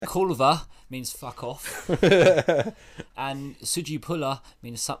Kulva means fuck off. And Sujipula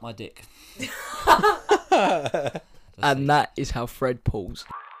means suck my dick. And that is how Fred pulls.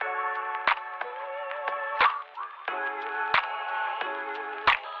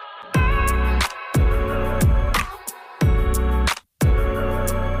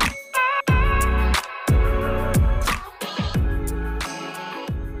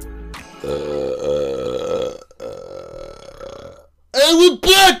 And we're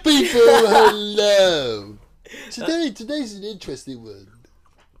back, people! Hello! Today's an interesting one.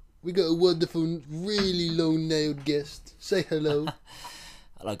 We got a wonderful, really long-nailed guest. Say hello.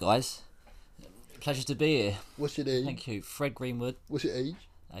 Hello, guys. Pleasure to be here. What's your name? Thank you. Fred Greenwood, What's your age?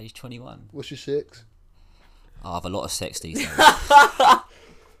 age 21. What's your sex? I have a lot of sex these days.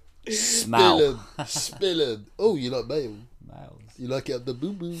 Spill 'em. Spill 'em. Oh, you like male? Males. You like it up the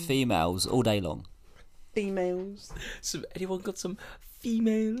boo-boo? Females all day long. Females. Anyone got some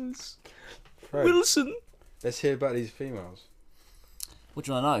females? Fred, Wilson. let's hear about these females. What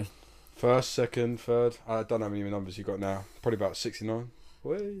do you want to know? First, second, third. I don't know how many numbers you got now. Probably about 69.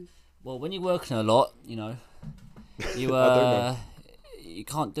 Whey. Well, when you're working a lot, you know, you I don't know. you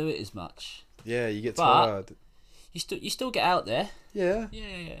can't do it as much. Yeah, you get But- tired. You still get out there. Yeah.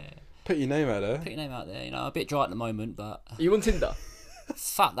 Yeah. Put your name out there. Put your name out there. You know, a bit dry at the moment, but Are you on Tinder?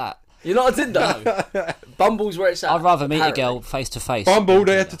 fuck that. You're not on Tinder? Bumble's where it's at. I'd rather meet apparently. a girl face to face. Bumble,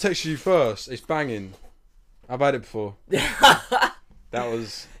 they had to text you first. It's banging. I've had it before. That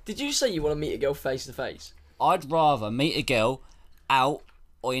was... Did you say you want to meet a girl face to face? I'd rather meet a girl out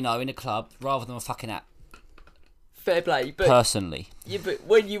or, you know, in a club rather than a fucking app. Fair play, but Personally. yeah, but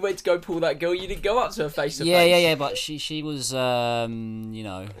when you went to go pull that girl, you didn't go up to her face to face. Yeah. But she was, you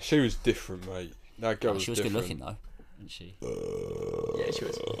know, She was different, mate. That girl was she was different. good looking though, wasn't she? Yeah, she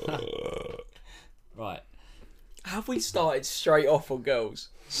was. Right. Have we started straight off on girls?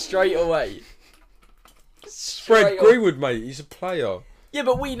 Straight away. Fred Straight off. Greenwood, mate. He's a player. Yeah,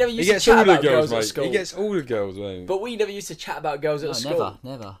 but we never He used to gets chat all the about girls, girls at mate. school. He gets all the girls, mate. But we never used to chat about girls at No, school.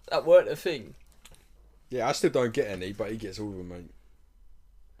 never. That weren't a thing. Yeah, I still don't get any, but he gets all of them, mate.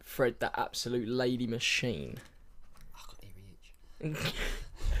 Fred, that absolute lady machine. I got every itch.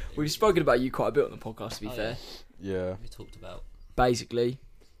 We've spoken about you quite a bit on the podcast, to be Oh, fair. Yeah. We talked about. Basically,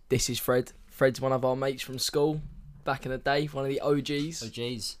 this is Fred. Fred's one of our mates from school back in the day, one of the OGs. Oh,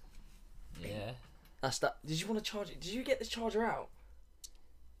 jeez. Yeah. That's that. Did you want to charge it? Did you get this charger out?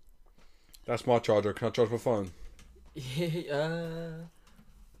 That's my charger. Can I charge my phone?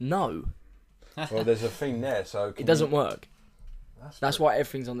 No, Well, there's a thing there, so... it doesn't work. That's why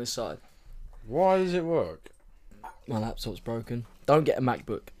everything's on this side. Why does it work? My laptop's broken. Don't get a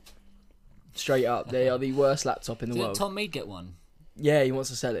MacBook. Straight up, they are the worst laptop in the Didn't world. Tom Mead get one? Yeah, he wants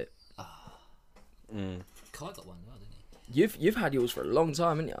to sell it. Kai got one as well, didn't he? You've had yours for a long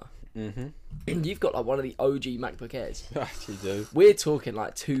time, haven't you? Mm-hmm. You've got like one of the OG MacBook Airs. Actually do. We're talking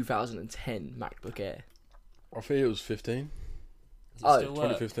like 2010 MacBook Air. I think it was 15. Does it Oh, still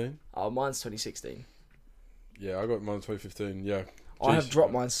work? 2015. Oh, mine's 2016. Yeah, I got mine in 2015, yeah. I have Jesus,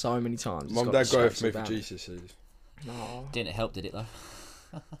 dropped mate. mine so many times. It's Mum got and Dad got it scratches for me for down it. GCSEs. No. Didn't help, did it though?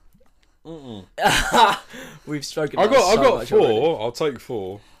 We've spoken I about so got much 4. already. I'll take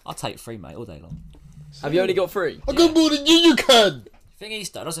 4. I'll take 3, mate, all day long. Have you only got 3? I got more than you can! Thing is,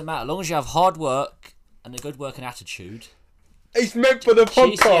 though, it doesn't matter. As long as you have hard work and a good working attitude, It's meant for the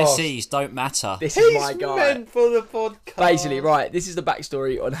podcast. GCSEs don't matter. This is my He's guy. meant for the podcast. Basically, right, this is the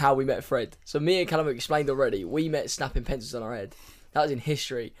backstory on how we met Fred. So me and Callum have explained already, we met snapping pencils on our head. That was in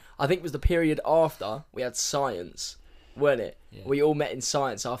history. I think it was the period after we had science, weren't it? Yeah. We all met in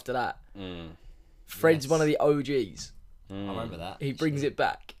science after that. Fred's Yes. one of the OGs. I remember that. He brings it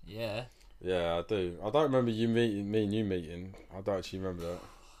back. Yeah. Yeah, I do. I don't remember you meeting me and you meeting. I don't actually remember that.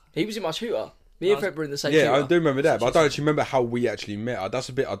 He was in my tutor. Me and Fred were in the same Yeah, tutor. I do remember that, but I don't actually remember how we actually met. That's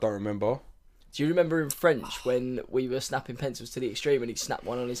a bit I don't remember. Do you remember in French when we were snapping pencils to the extreme and he snapped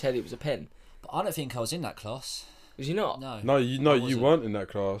one on his head? It was a pen. But I don't think I was in that class. Was he not? No. No, you wasn't. weren't in that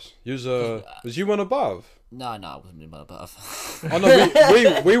class. You was you one above? No, I wasn't in my above. Oh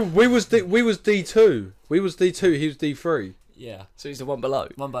no, we was D2. We was D2. He was D3. Yeah. So he's the one below.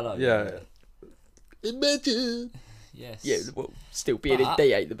 One below. Yeah. Imagine! Yes. Yeah, well, still being in But-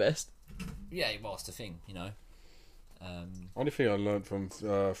 D ain't the best. Yeah, well, that's the thing, you know. Only thing I learned from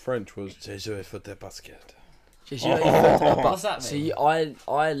French was "C'est jouer for the basket." Just, you know, What's that mean? See,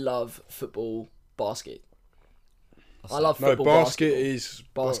 I love football, basket. I love No, football, basket is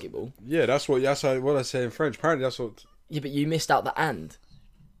basketball. Yeah, that's what I say in French. Apparently, that's what. Yeah, but you missed out the and.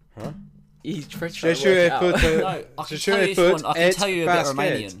 Huh? He's French Je trying to work it out. No, I can tell you if you want. I can tell you a bit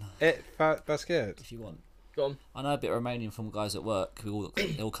Romanian Basket. if you want. Go on. I know a bit of Romanian from guys at work who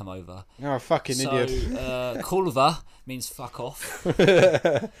they all come over. Oh, fucking So, idiot. Kulva means fuck off.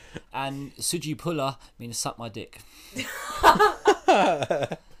 And Suji Pula means suck my dick.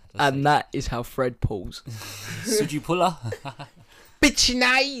 And that is how Fred pulls. Suji Pula? Bitchy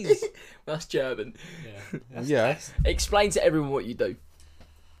nice. That's German. Yeah. Yeah. Explain to everyone what you do.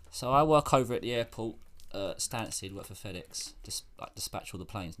 So I work over at the airport, Stansted, work for FedEx, dispatch all the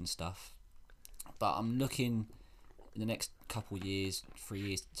planes and stuff. But I'm looking in the next couple of years, 3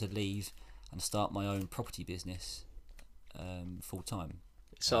 years, to leave and start my own property business full time.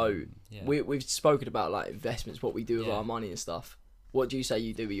 So Yeah. we've spoken about like investments, what we do with Yeah. our money and stuff. What do you say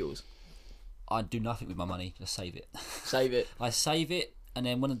you do with yours? I do nothing with my money, just save it. Save it. I save it, and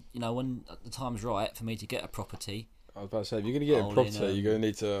then when the time's right for me to get a property, I was about to say, if you're going to get a All in, property, you're going to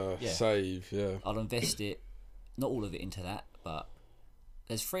need to yeah. save, yeah. I'll invest it, not all of it into that, but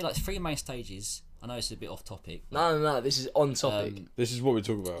there's three main stages. I know it's a bit off topic. But, No. This is on topic. This is what we're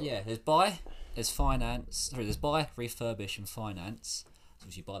talking about. yeah, there's buy, there's finance. Sorry, there's buy, refurbish, and finance. So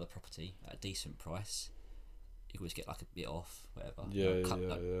if you buy the property at a decent price, you always get like a bit off, whatever. Yeah,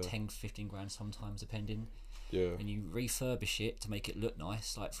 like yeah. 10, 15 grand sometimes, depending. Yeah. And you refurbish it to make it look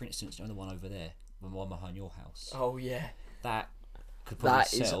nice. Like for instance, you know the one over there, the one behind your house. Oh yeah. That could probably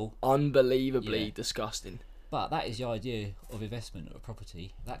That is sell. unbelievably Yeah. disgusting. But that is the idea of investment of a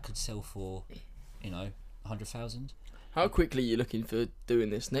property. That could sell for, 100,000. How quickly are you looking for doing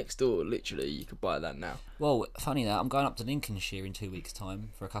this? Next door, literally, you could buy that now. Well, funny that I'm going up to Lincolnshire in 2 weeks' time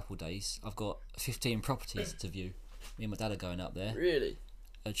for a couple of days. I've got 15 properties to view. Me and my dad are going up there. Really?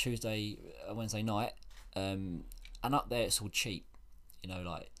 Wednesday night. And up there it's all cheap.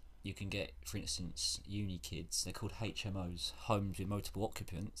 Like you can get, for instance, uni kids. They're called HMOs, homes with multiple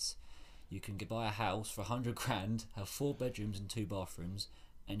occupants. You can buy a house for 100 grand, have 4 bedrooms and 2 bathrooms,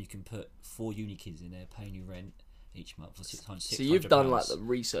 and you can put 4 uni kids in there, paying you rent each month for 600. So you've done like the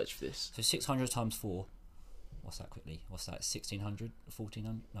research for this. So 600 times 4. What's that quickly? What's that? 1,600?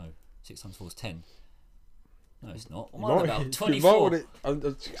 1,400? No, 6 times 4 is 10. No, it's not. What am I on about? 24. you're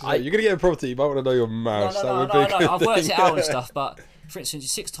going to get a property, you might want to know your maths. No. I've worked it out and stuff, but for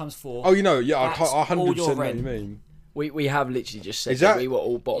instance, 6 times 4. Oh, yeah, That's I all 100% your know what rent. you mean. We have literally just said Is that that- we were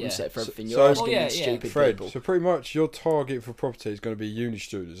all bottom Yeah. set for everything. So- You're asking Oh, yeah, these yeah. stupid Fred, people. so pretty much your target for property is going to be uni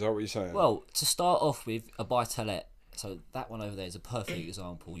students, is that what you're saying? Well, to start off with, a buy-to-let. So that one over there is a perfect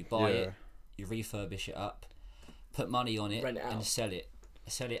example. You buy Yeah. it, you refurbish it up, put money on it, Rent it and out. sell it.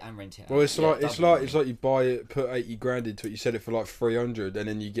 Sell it and rent it Well, out. it's Yeah, like double. you buy it, put 80 grand into it, you sell it for like 300, and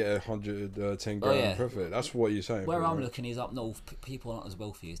then you get 110 grand yeah. profit. That's what you're saying. Where pretty I'm much. looking is up north. People aren't as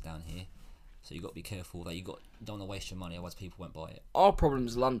wealthy as down here, so you got to be careful that don't want to waste your money, otherwise people won't buy it. Our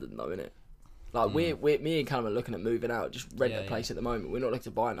problem's London, though, innit? Like me and Callum are looking at moving out, just rent Yeah, a place at the moment. We're not looking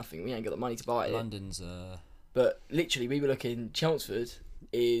to buy nothing. We ain't got the money to buy it. London's But literally, we were looking. Chelmsford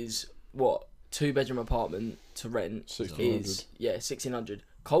is what 2-bedroom apartment to rent 1,600. is 1,600.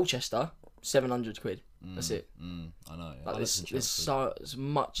 Colchester 700 quid. That's it. I know. Like I there's live in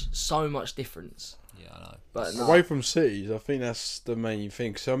so much difference. Yeah, I know. But no, Away from cities, I think that's the main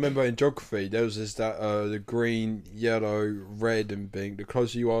thing. So I remember in geography, there was this the green, yellow, red, and pink. The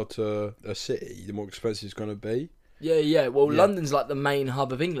closer you are to a city, the more expensive it's going to be. yeah. Well, Yeah. London's like the main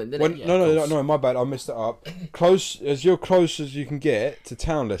hub of England, isn't When, it? Yeah, no, of no, course. no, my bad. I messed it up. Close as you're close as you can get to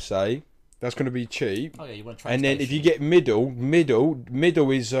town, let's say, that's going to be cheap. Oh yeah, you want to try. And then if you get middle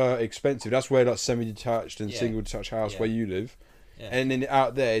is expensive. That's where like semi-detached and Yeah. single-detached house Yeah. where you live. Yeah. And then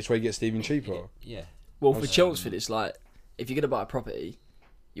out there is where it gets even cheaper. Yeah. Well, for Also- Chelmsford, it's like if you're gonna buy a property,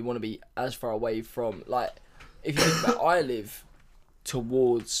 you want to be as far away from like. If you think about, I live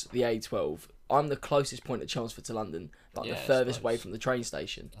towards the A12. I'm the closest point of Chelmsford to London, but I'm Yeah, the it's furthest close. away from the train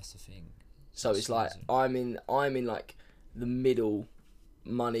station. That's the thing. So That's it's like amazing. I'm in like the middle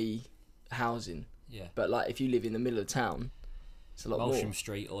money housing. Yeah. But like if you live in the middle of town, it's a lot Walsham more.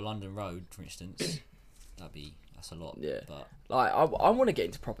 Street or London Road, for instance, that's a lot. Yeah. But Like I want to get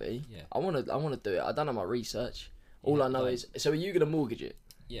into property. Yeah. I want to do it. I don't know my research. All Yeah, I know like- is, so are you gonna mortgage it?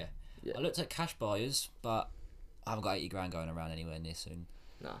 yeah. Yeah. I looked at cash buyers, but I haven't got 80 grand going around anywhere near soon.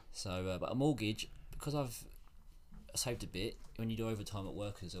 No. So, but a mortgage, because I've saved a bit, when you do overtime at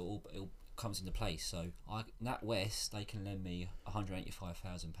workers, it all comes into place. So, NatWest, they can lend me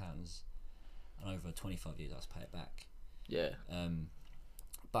 £185,000, and over 25 years, I have to pay it back. Yeah.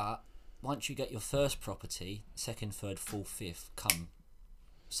 But once you get your first property, second, third, fourth, fifth come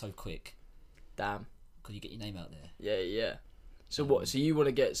so quick Damn. because you get your name out there. Yeah. So what? So you want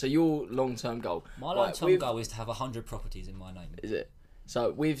to get? So your long-term goal? My right, long-term we've- goal is to have 100 properties in my name. Is it?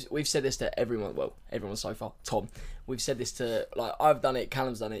 So we've said this to everyone. Well, everyone so far. Tom, we've said this to, like, I've done it.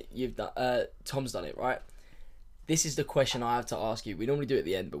 Callum's done it. You've done. Tom's done it, right? this is the question I have to ask you. We normally do it at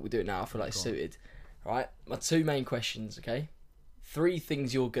the end, but we'll do it now. I feel like it's Go on. suited. Right? My 2 main questions, okay? 3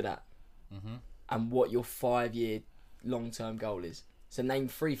 things you're good at Mm-hmm. and what your 5-year long-term goal is. So name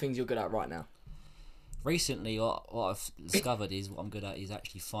 3 things you're good at right now. Recently, what I've discovered is what I'm good at is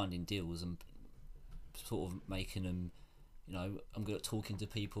actually finding deals and sort of making them. You know, I'm good at talking to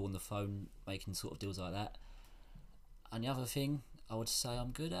people on the phone, making sort of deals like that. And the other thing I would say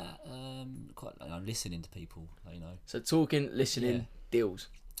I'm good at listening to people. You know, So talking, listening, Yeah. deals.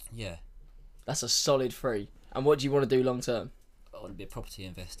 yeah, That's a solid 3. And what do you want to do long-term? I want to be a property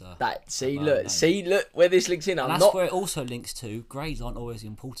investor. That see, Well, look, no. see, where this links in. And I'm that's not. where it also links to grades aren't always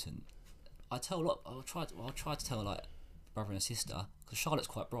important. I tell a lot. I'll try to tell like brother and sister because Charlotte's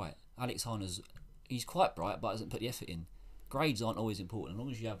quite bright. Alexander's he's quite bright but doesn't put the effort in. Grades aren't always important as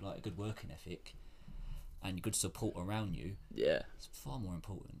long as you have like a good working ethic and good support around you. Yeah, It's far more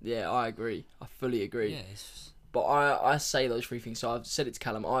important. yeah, I agree. I fully agree. Yeah, it's But I say those 3 things. So I've said it to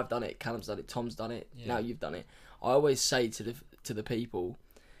Callum. I've done it. Callum's done it. Tom's done it. Yeah. Now you've done it. I always say to the people,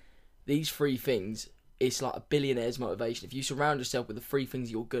 these 3 things. It's like a billionaire's motivation. If you surround yourself with the 3 things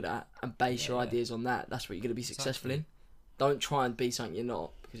you're good at and base your Yeah. ideas on that, that's what you're going to be successful Exactly. in. Don't try and be something you're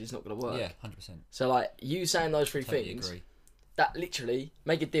not because it's not going to work. yeah, 100%. So like you saying those 3 Totally things, agree. that literally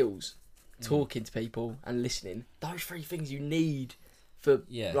making deals, talking to people and listening. Those 3 things you need for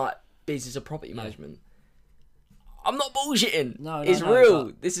Yeah. like business or property management. I'm not bullshitting. No, it's no, real.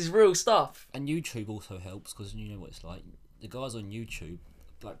 but- This is real stuff. And YouTube also helps because you know what it's like. The guys on YouTube,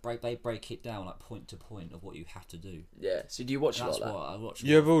 like they break it down like point to point of what you have to do. Yeah. So do you watch a That's lot of what that? I watch.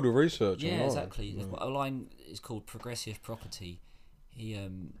 You have all the research. Yeah, online. exactly. A line is called Progressive Property.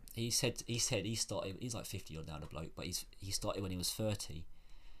 He said he started. He's like 50 odd now, the bloke, but he started when he was 30,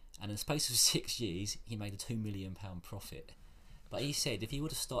 and in the space of 6 years, he made a £2 million profit. But he said if he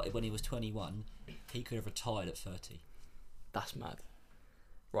would have started when he was 21, he could have retired at 30. That's mad.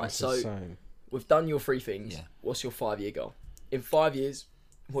 Right. That's so insane. we've done your 3 things. Yeah. What's your 5-year goal? In 5 years,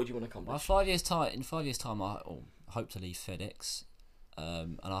 what do you want to Well, accomplish? 5 years time. In 5 years time, I hope to leave FedEx,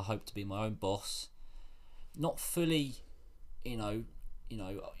 and I hope to be my own boss. Not fully,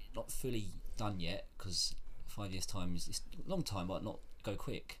 not fully done yet because 5 years time is a long time, but not go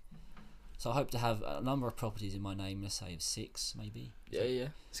quick. So I hope to have a number of properties in my name. Let's say 6, maybe. Yeah.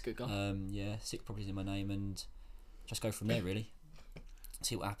 It's a good goal. 6 properties in my name, and just go from there. Really,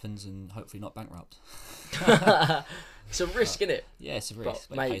 see what happens, and hopefully not bankrupt. It's a risk, innit? Yeah, it's a But risk,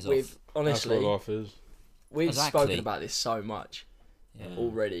 but it mate, pays we've off. That's what honestly life is. we've Exactly. spoken about this so much Yeah.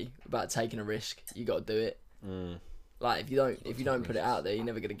 already about taking a risk. You got to do it. Mm. Like if you don't put it out there, you're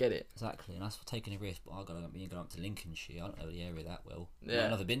never gonna get it. Exactly, and that's for taking a risk. But I got to go up to Lincolnshire. I don't know the area that well. Yeah.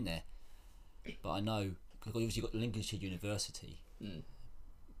 I've never been there, but I know because obviously you've got Lincolnshire University. Mm.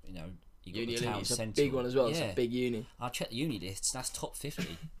 You know, you got Uni, the town it's a centre. big one as well. Yeah, It's a big uni. I checked the uni lists. That's top 50. Is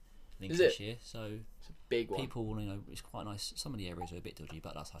it? Lincolnshire. So It's a big one. people, it's quite nice. Some of the areas are a bit dodgy,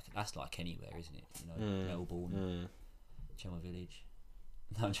 but that's like anywhere, isn't it? You know, Melbourne, Chelmer Village.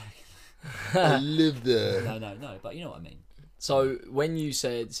 No, I'm joking. I live there. No. But you know what I mean. So when you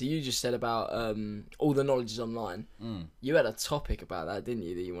just said about all the knowledge is online. Mm. You had a topic about that, didn't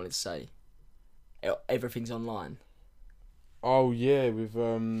you? That you wanted to say everything's online. Oh yeah, with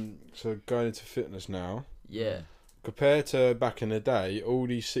so going into fitness now. Yeah. Compared to back in the day, all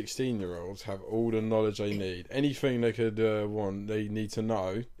these 16-year-olds have all the knowledge they need. Anything they could want, they need to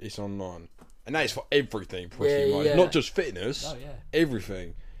know, it's online. And that is for everything, pretty Yeah, much. yeah. Not just fitness, Oh yeah.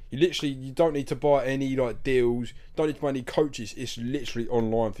 everything. You don't need to buy any like deals, don't need to buy any coaches. It's literally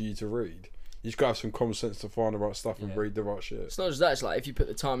online for you to read. You just got to have some common sense to find the right stuff and Yeah. read the right shit. It's not just that. It's like if you put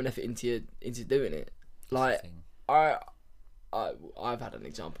the time and effort into doing it. Like Thing. I've had an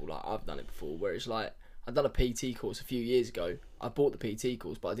example. Like I've done it before, where it's like I've done a PT course a few years ago. I bought the PT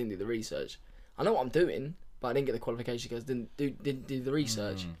course, but I didn't do the research. I know what I'm doing, but I didn't get the qualification because I didn't do the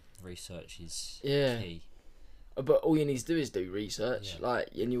research. Research is Yeah. key. But all you need to do is do research, Yeah. like,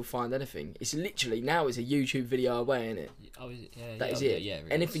 and you'll find anything. It's literally now it's a YouTube video away, isn't it? Oh, is it? Yeah, That yeah, is yeah, it. yeah, it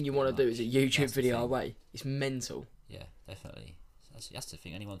Anything is, you pretty want to do much. is a YouTube That's the video thing. away. It's mental. Yeah, definitely. That's the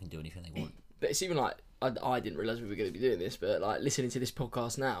thing. Anyone can do anything they want. But it's even like I didn't realise we were going to be doing this, but like listening to this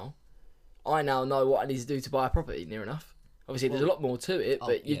podcast now, I now know what I need to do to buy a property. Near enough. Obviously, there's a lot more to it,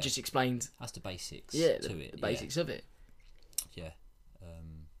 but you've yeah. just explained, That's the basics. yeah, to the it. basics of it, Yeah.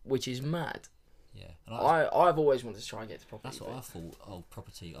 which is mad. Yeah. And I've always wanted to try and get to property. that's what but I thought. Oh,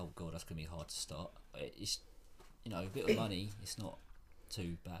 property. Oh god, that's gonna be hard to start. It's, a bit of money. It's not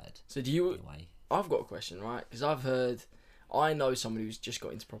too bad. So do you? In a way. I've got a question, right? Because I know someone who's just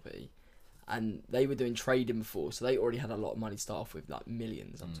got into property, and they were doing trading before, so they already had a lot of money to start off with, like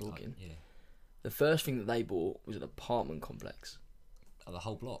millions. I'm talking. Yeah. The first thing that they bought was an apartment complex. Oh, the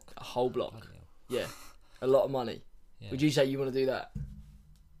whole block. A whole block. Bloody hell. Yeah. A lot of money. Yeah. Would you say you want to do that?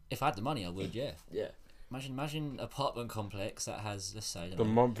 If I had the money, I would. Yeah. Yeah. Imagine apartment complex that has, let's say, I don't The know,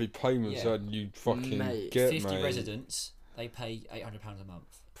 monthly payments Yeah. that you fucking Mate. get, 50 mate. residents. They pay £800 a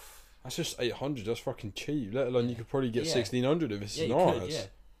month. That's just 800. That's fucking cheap. Let alone you could probably get Yeah. 1600 if it's Yeah, you nice. could. Yeah.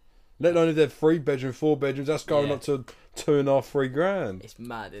 Let alone if they're 3-bedroom, 4-bedrooms. That's going Yeah. up to 2.5, 3 grand. It's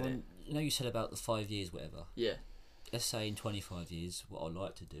mad, isn't it? Well, you know, you said about the 5 years, whatever. Yeah. Let's say in 25 years, what I'd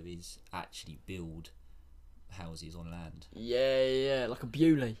like to do is actually build houses on land. Yeah. Like a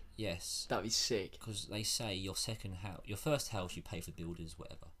Bewley. Yes, That'd be sick. because they say your first house you pay for builders,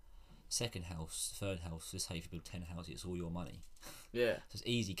 whatever. Second house, third house, let's say if you build 10 houses, it's all your money. Yeah. So it's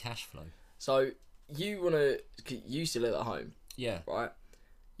easy cash flow. So you still live at home, Yeah. right?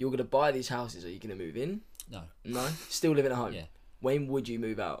 You're gonna buy these houses. Are you gonna move in? No. No. Still living at home. Yeah. When would you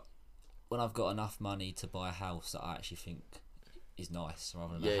move out? When I've got enough money to buy a house that I actually think is nice,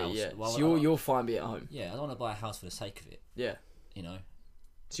 rather than Yeah, a house. yeah. Well, So you're fine being at home. yeah, I don't want to buy a house for the sake of it. Yeah. You know.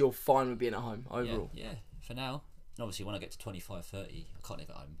 So you're fine with being at home Yeah. overall. Yeah. For now, and obviously when I get to 25, 30, I can't live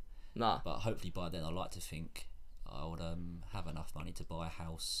at home. Nah. But hopefully by then, I'd like to think I would have enough money to buy a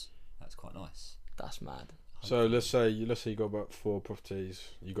house that's quite nice. That's mad. So let's say you got about 4 properties.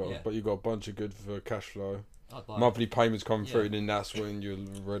 Yeah. But you got a bunch of good for cash flow. I'd buy Monthly payments come through, Yeah. and then that's when you're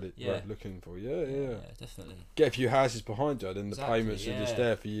ready, Yeah. looking for. Yeah. Yeah, definitely. Get a few houses behind you, then the Exactly, payments are just yeah.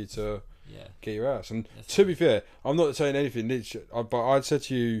 there for you to Yeah. get your house. And to Definitely. be fair, I'm not saying anything, but I'd said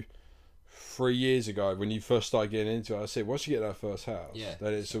to you 3 years ago when you first started getting into it, I said once you get that first house, Yeah.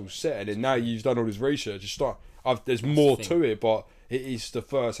 then it's all set. And then now you've done all this research, there's more the to it, but it is the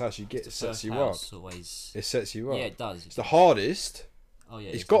first house you get The that sets first you house up. always. It sets you up. Yeah, it does. It's the hardest. Oh yeah.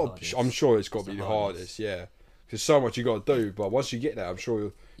 It's the got. hardest. I'm sure it's got It's to be the the hardest. Yeah, because so much you got to do. But once you get there, I'm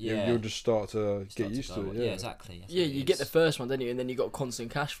sure Yeah. you'll just start to Start get used go to on. it. Yeah. Exactly. That's Yeah, what it you get the is. first one, don't you? And then you got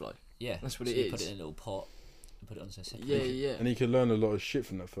constant cash flow. Yeah. That's what so it you put is. it in a little pot and put it onto the second. Yeah, one. yeah. And you can learn a lot of shit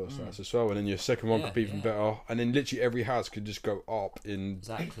from that first house as well. And then your second one could be even Yeah. better. And then literally every house could just go up in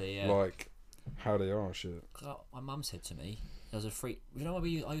Exactly. Yeah. like how they are and shit. My mum said to me, there was a free. You know where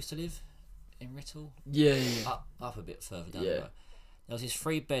I used to live, in Writtle, Yeah. up a bit further down. Yeah. The road. There was this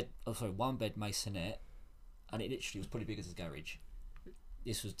 1 bed masonette, and it literally was probably big as a garage.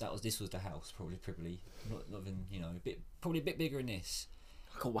 This was the house, probably not even probably a bit bigger than this.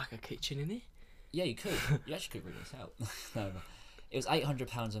 I could whack a kitchen in it. Yeah, you could. You actually could rent this out. No. It was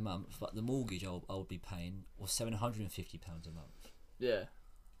 £800 a month, but the mortgage I would be paying was £750 a month. Yeah.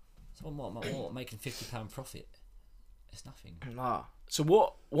 So what making £50 profit? It's nothing. Nah. So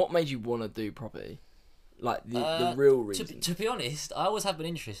what made you want to do property? Like the real reason. To be honest, I always have an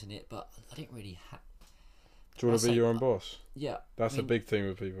interest in it, but I didn't really have. Do you want to be your own boss? Yeah, That's I a mean, big thing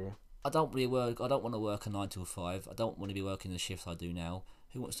with people. I don't really work. I don't want to work a 9 till 5. I don't want to be working the shifts I do now.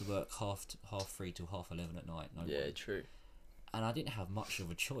 Who wants to work half 3 till half 11 at night? No Yeah, one. true. And I didn't have much of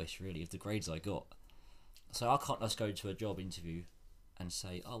a choice really of the grades I got. So I can't just go to a job interview and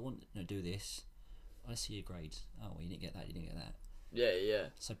say, I want to do this. I see your grades. Oh, well, you didn't get that. You didn't get that. Yeah, yeah.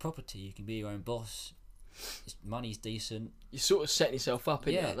 So property, you can be your own boss. Money's decent, You're sort of setting yourself up,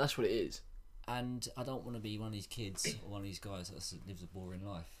 innit? Yeah. That's what it is. and I don't want to be one of these kids or one of these guys that lives a boring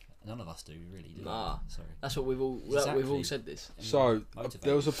life. None of us do, really. Do Nah. we? Sorry. That's what we've all Exactly. said this. So Motivated.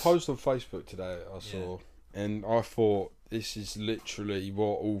 there was a post on Facebook today I saw, and I thought this is literally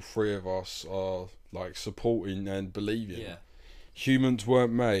what all three of us are like supporting and believing. Yeah. Humans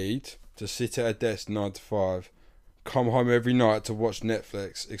weren't made to sit at a desk 9 to 5, come home every night to watch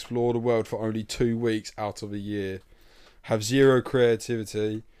Netflix, explore the world for only 2 weeks out of a year, have zero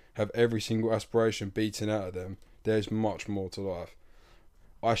creativity, have every single aspiration beaten out of them. There's much more to life.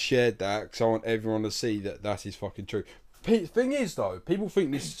 I shared that because I want everyone to see that is fucking true. Thing is though, people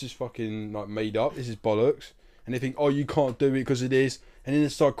think this is just fucking like made up. This is bollocks, and they think, oh, you can't do it because it is, and then they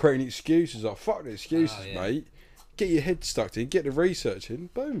start creating excuses. Like fuck the excuses, Oh, yeah. mate. Get your head stuck in, get the research in,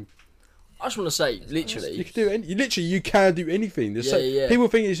 boom. I just want to say, You literally, can do you can do anything. There's Yeah. People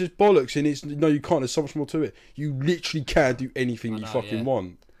think it's just bollocks, and it's no, you can't. There's so much more to it. You literally can do anything you know, fucking yeah.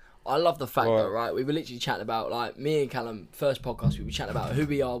 want. I love the fact Right. that, right, we were literally chatting about, like, me and Callum, first podcast, we were chatting about who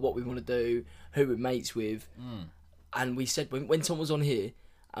we are, what we want to do, who we're mates with. And we said, when Tom was on here,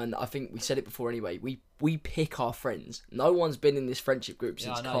 and I think we said it before anyway, we pick our friends. No one's been in this friendship group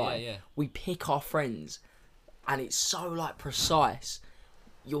Yeah, since I know, Kai. yeah. We pick our friends, and it's so, like, precise.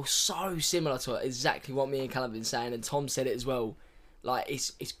 You're so similar to exactly what me and Callum have been saying, and Tom said it as well. Like,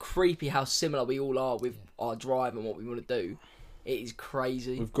 it's creepy how similar we all are with our drive and what we want to do. It is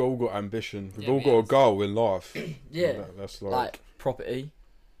crazy. We've all got ambition. We've Yeah, all we got a have. goal in life. Yeah. That's Like property,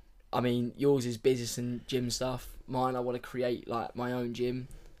 I mean, yours is business and gym stuff. Mine, I want to create like my own gym.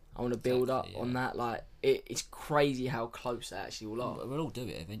 I want to build Exactly, up on that. Like it's crazy how close they actually all are. We'll all do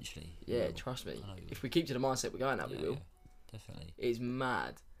it eventually. We Yeah, will. trust me. I know you If we keep to the mindset we're going at, we will. definitely. It's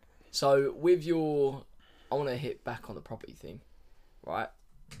mad. So with your, I want to hit back on the property thing, right?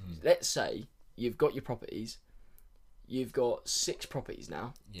 Let's say you've got your properties, you've got 6 properties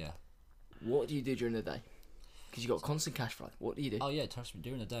now. Yeah. What do you do during the day? Because you've got constant cash flow. What do you do? Oh yeah, trust me.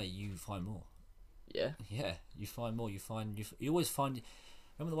 During the day, you find more. Yeah. Yeah, you find more. You always find.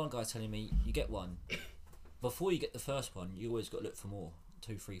 Remember the one guy telling me you get one. Before you get the first one, you always got to look for more.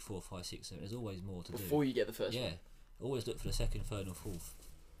 2, 3, 4, 5, 6, 7. There's always more to do. Before you get the first Yeah, one. always look for the second, third, and fourth.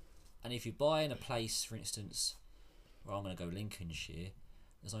 And if you buy in a place, for instance, where I'm going to go Lincolnshire,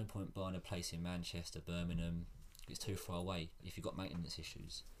 there's no point buying a place in Manchester, Birmingham. It's too far away. If you've got maintenance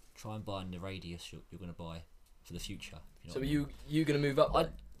issues, try and buy in the radius you're going to buy for the future. You know So what are I mean? you going to move up?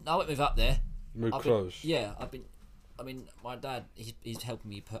 I won't move up there. Move I've close. I mean, my dad, he's helping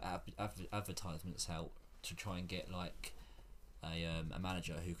me put advertisements out to try and get like a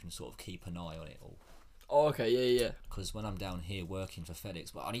manager who can sort of keep an eye on it all. Oh, okay, yeah. Because when I'm down here working for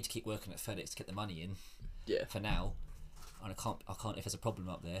FedEx, but I need to keep working at FedEx to get the money in. Yeah. For now, and I can't. If there's a problem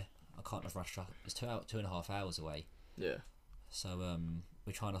up there, I can't have rush. It's 2.5 hours away. Yeah. So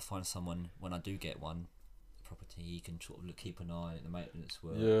we're trying to find someone when I do get one property, he can sort of keep an eye on the maintenance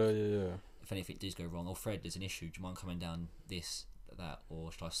work. Yeah. If anything does go wrong, Fred, there's an issue. Do you mind coming down this, that,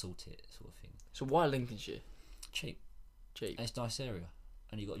 or should I sort it, sort of thing? So why Lincolnshire? Cheap. Cheap. And it's a nice area,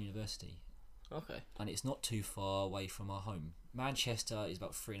 and you got university, Okay. and it's not too far away from our home. Manchester is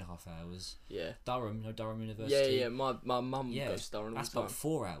about 3.5 hours. Yeah. Durham, you know Durham University. Yeah. My mum Yeah, goes to Durham all that's the time. about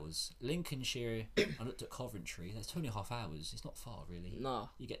 4 hours. Lincolnshire, I looked at Coventry. That's 2.5 hours. It's not far really. Nah.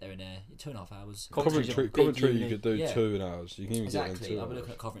 You get there in 2.5 hours. Coventry's a big Coventry, you uni. could do Yeah. 2 hours. You can even Exactly. get in 2 I'll be hours.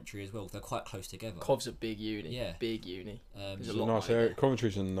 looking at Coventry as well. They're quite close together. Cov's a big uni. Yeah. Big uni. There's It's a a lot nice of money area. there.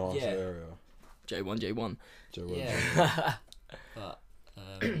 Coventry's a nice Yeah. area. J1. Joe Wilson. Yeah. But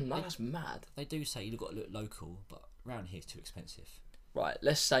No, that's mad. they do say you've got to look local, but round here it's too expensive. Right,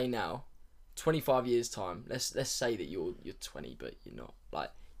 let's say now, 25 years time. Let's say that you're 20, but you're not. Like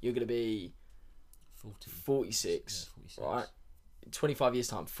you're gonna be 40. 46, Yeah, 46. right? 25 years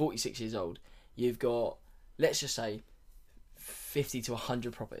time, 46 years old. You've got, let's just say, 50 to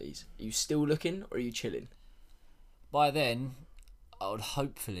 100 properties. Are you still looking, or are you chilling? By then, I would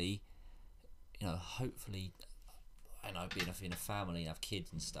hopefully, be in a family and have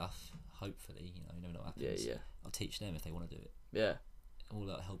kids and stuff. Hopefully, you never know what happens. Yeah. I'll teach them if they want to do it. Yeah. All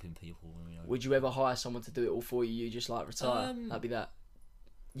about helping people. Would you ever hire someone to do it all for you? You just like retire. That'd be that.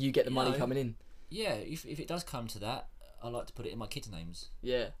 You get the money coming in. Yeah, if it does come to that, I like to put it in my kids' names,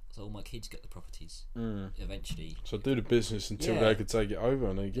 Yeah. so all my kids get the properties Mm. eventually. So do the business until Yeah. they could take it over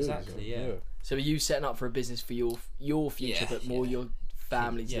and they get Exactly, yeah. So are you setting up for a business for your future, Yeah, but more yeah. your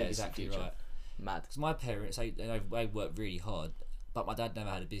family's Yeah, legacy exactly future? right. Mad. Because my parents, they worked really hard, but my dad never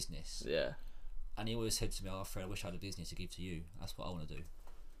had a business, Yeah. and he always said to me, "Oh, Fred, I wish I had a business to give to you. That's what I want to do." And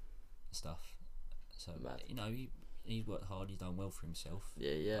stuff. So Mad. he's worked hard. He's done well for himself.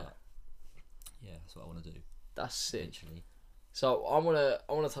 Yeah. But, yeah, that's what I want to do That's sick. eventually. So I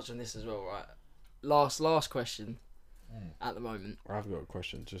wanna touch on this as well, right? Last question at the moment. I've got a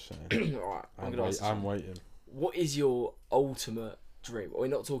question, just saying. Alright, I'm gonna ask this I'm one. waiting. What is your ultimate dream? We're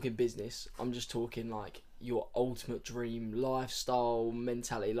not talking business. I'm just talking like your ultimate dream, lifestyle,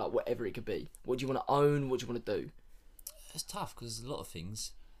 mentality, like whatever it could be. What do you want to own? What do you want to do? It's tough because there's a lot of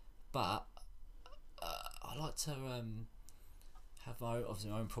things, but I like to have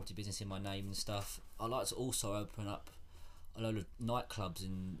obviously my own property business in my name and stuff. I like to also open up a load of nightclubs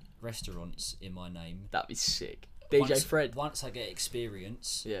and restaurants in my name. That'd be sick. DJ Fred. Once I get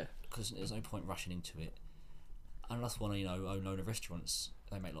experience, Yeah. because there's no point rushing into it. And I just want to, own a load of restaurants.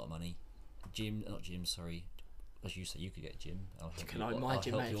 They make a lot of money. Sorry. As you say, you could get a gym. I'll help can own my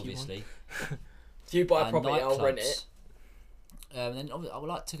gym, help mate, you, if you want. obviously. If you buy a And property, I'll rent nightclubs. it. Then I would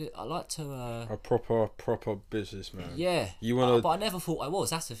like to. A proper businessman. Yeah. You wanna- But I never thought I was.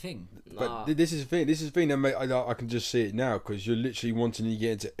 That's the thing. But Nah. this is the thing. This is the thing that I can just see it now because you're literally wanting to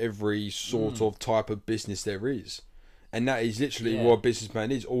get into every sort of type of business there is, and that is literally Yeah. what a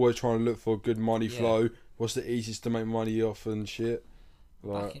businessman is. Always trying to look for good money Yeah. flow. What's the easiest to make money off and shit.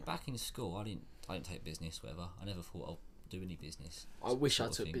 Like, Back in school, I didn't take business, whatever. I never thought I'd do any business. I wish I sort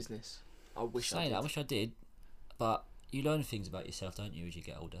of took thing. business. I wish I Saying did. that, I wish I did, but you learn things about yourself, don't you, as you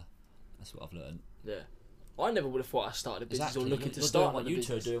get older? That's what I've learned. Yeah. I never would have thought I started a business Exactly. or looking You're to start doing what another you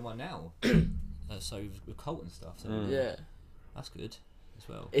two are business. doing one now. So with Colt and stuff. So Yeah. that's good as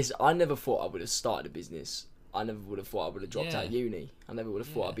well. I never thought I would have started a business I never would have thought I would have dropped out of uni. I never would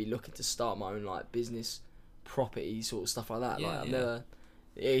have thought I'd be looking to start my own like business, property sort of stuff like that. Like I've never.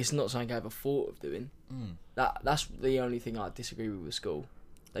 It's not something I ever thought of doing. That's the only thing I disagree with school.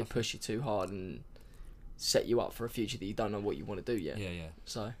 They push you too hard and set you up for a future that you don't know what you want to do yet. Yeah.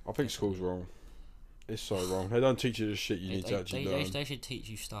 So I think school's wrong. It's so wrong. They don't teach you the shit you need to actually learn. They should teach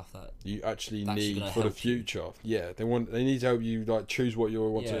you stuff that you actually that's need gonna for the help you. future. Yeah, they need to help you like choose what you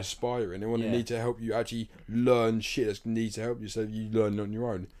want to aspire in. They need to help you actually learn shit that needs to help you so you learn on your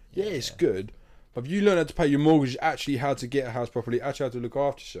own. Yeah, it's good. But if you learn how to pay your mortgage, actually how to get a house properly, actually how to look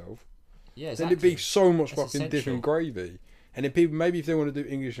after yourself, exactly. then it'd be so much That's fucking essential. different gravy. And then people, maybe if they want to do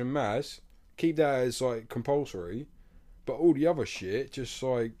English and maths, keep that as like compulsory. But all the other shit, just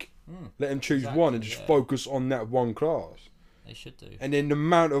like let them choose one and just focus on that one class. They should do. And then the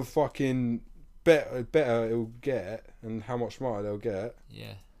amount of fucking better it'll get and how much smarter they'll get.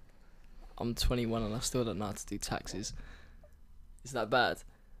 Yeah. I'm 21 and I still don't know how to do taxes. Is that bad?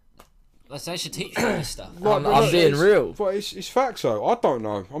 They should teach you this stuff. I'm being real. But it's facts though. I don't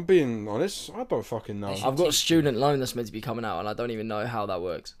know. I'm being honest. I don't fucking know. I've got a student loan that's meant to be coming out, and I don't even know how that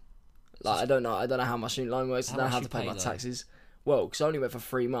works. Like I don't know how my student loan works. I don't know how to pay my taxes. Well, because I only went for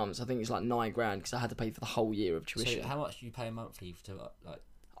 3 months. I think it's like £9,000 because I had to pay for the whole year of tuition. So how much do you pay monthly to like?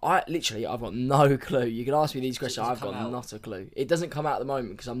 I've got no clue. You can ask me these questions. Does it I've got come out? not a clue. It doesn't come out at the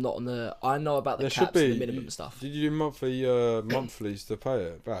moment because I'm not on the. I know about the There should caps and be the minimum stuff. Did you do monthlies to pay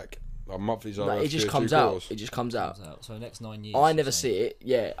it back? Like monthlies are No, it just comes out. It just comes out. So the next 9 years. I never see it.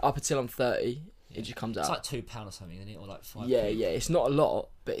 Yeah, up until I'm 30, it just comes It's out. like £2 or something, isn't it? Or like 5. Yeah. It's not a lot,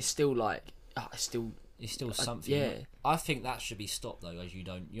 but it's still like. It's still. It's still something. yeah. I think that should be stopped though, as you're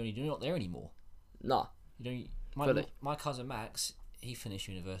not there anymore. Nah. You Fully. don't. My cousin Max, he finished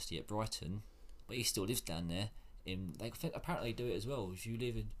university at Brighton, but he still lives down there. They apparently do it as well. If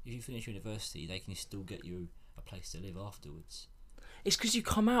you finish university, they can still get you a place to live afterwards. It's because you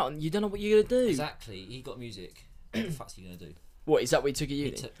come out and you don't know what you're gonna do. Exactly. He got music. What the fuck's he gonna do? What is that? What you took at uni?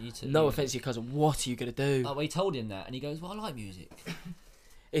 He took No music. offense to your cousin. What are you gonna do? Oh, well, he told him that, and he goes, "Well, I like music."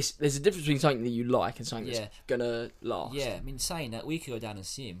 There's a difference between something that you like and something Yeah. that's gonna last. Yeah, I mean, saying that, we could go down and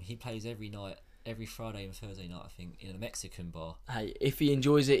see him. He plays every night, every Friday and Thursday night, I think, in a Mexican bar. Hey, if he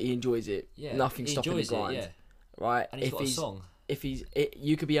enjoys it, he enjoys it. Yeah, Nothing he stopping the enjoys grind. it, yeah. Right? And he's got a song.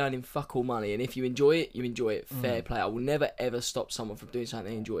 You could be earning fuck all money, and if you enjoy it, you enjoy it. Fair play. I will never ever stop someone from doing something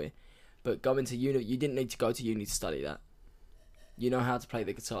they enjoy. But going to uni, you didn't need to go to uni to study that. You know how to play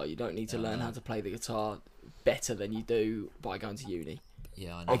the guitar. You don't need to learn how to play the guitar better than you do by going to uni.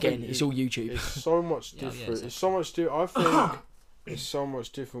 Yeah, I know. Again, it's all YouTube. It's so much Yeah, different. exactly. It's so much I think it's so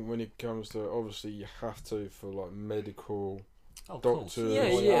much different when it comes to, obviously you have to for like medical, Oh, of course. doctors,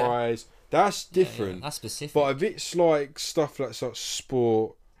 Yeah. eyes. That's Yeah, different. yeah, that's specific. But if it's like stuff like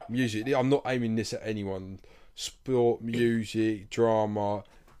sport, music, I'm not aiming this at anyone. Sport, music, drama,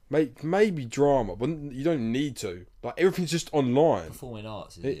 maybe drama, but you don't need to. Like everything's just online. Performing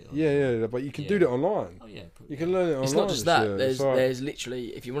arts, is it? Or- Yeah, but you can do that online. Oh, yeah. You can learn it online. It's not just that. yeah. There's It's like- there's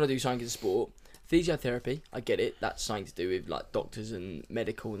literally, if you want to do something as a sport, physiotherapy. I get it. That's something to do with like doctors and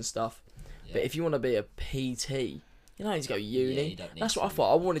medical and stuff. Yeah. But if you want to be a PT, you don't need to go uni. Yeah, you don't need That's what I to.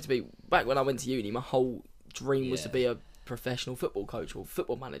 thought. I wanted to be back when I went to uni. My whole dream was to Yeah. be a professional football coach or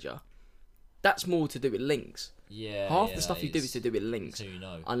football manager. That's more to do with links. Yeah. Half yeah, the stuff that you do is to do with links. So you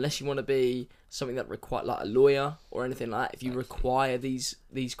know. Unless you want to be something that require like a lawyer or anything like that. If you Exactly. require these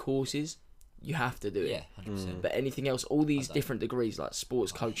courses, you have to do it. Yeah, 100%. But anything else, all these don't. different degrees like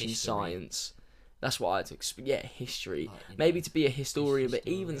sports Like coaching, history. science. That's what I took. Yeah, history. Like, you Maybe know, to be a historian, but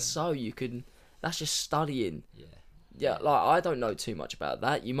even historian. so, you can. That's just studying. Yeah. Yeah, like I don't know too much about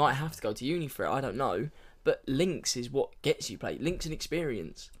that. You might have to go to uni for it. I don't know. But links is what gets you paid. Links and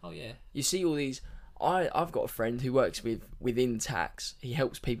experience. Oh, yeah. You see all these. I've got a friend who works within tax. He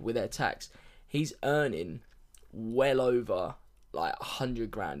helps people with their tax. He's earning well over like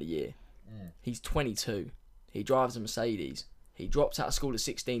 $100,000 a year. He's 22. He drives a Mercedes. He dropped out of school at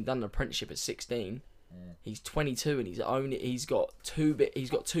 16. Done an apprenticeship at 16. He's 22 and he's got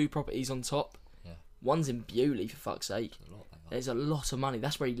two properties on top. Yeah. One's in Bewley, for fuck's sake. A lot, mate. There's a lot of money.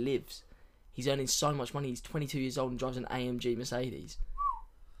 That's where he lives. He's earning so much money. He's 22 years old and drives an AMG Mercedes.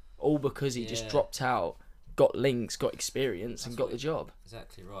 All because he just Yeah. dropped out, got links, got experience, and That's got what the job.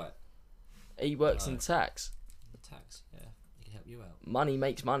 Exactly right. He works No. in tax. The tax, yeah. It can help you out. Money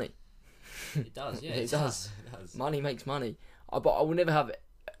makes money. It does, yeah. It does. It does. Money makes money. But I will never have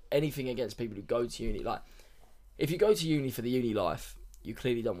anything against people who go to uni. Like, if you go to uni for the uni life, you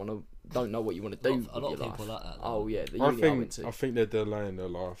clearly don't know what you want to do. A lot with of your people life. like that. Oh yeah, the I uni I went think to. they're delaying their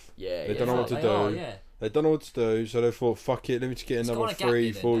life. Yeah, They yeah. don't know what to They do. are, yeah. They don't know what to do, so they thought, fuck it, let me just get Let's go another on a gap year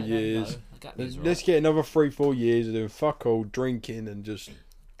 3, then, 4 no, no, years. no, a gap year's Let's right. get another 3, 4 years of doing fuck all, drinking and just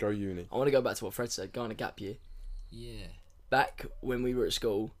go uni. I want to go back to what Fred said. Go on a gap year. Yeah, Back when we were at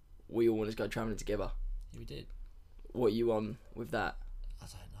school, we all wanted to go travelling together. we did. What are you on with that? I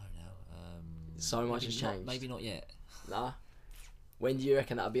don't know now. So much maybe has not- changed. Maybe not yet. Nah. When do you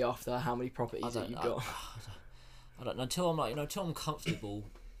reckon that'll be after? How many I properties that don't. you've I, got? I don't know until I'm like until I'm comfortable,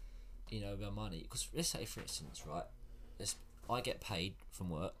 with my money. Because let's say for instance, right, I get paid from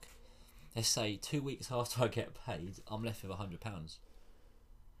work. Let's say 2 weeks after I get paid, I'm left with £100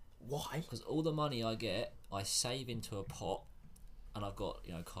 Why? because all the money I get, I save into a pot, and I've got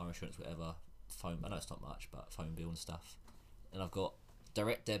car insurance, whatever, phone. I know it's not much, but phone bill and stuff, and I've got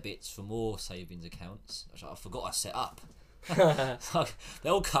direct debits for more savings accounts, which I forgot I set up. So they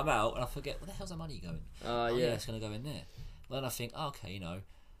all come out, and I forget where the hell's that money going. Oh yeah, Yeah. it's gonna go in there. But then I think, okay,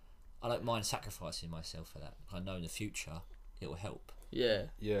 I don't mind sacrificing myself for that. I know in the future it will help. Yeah.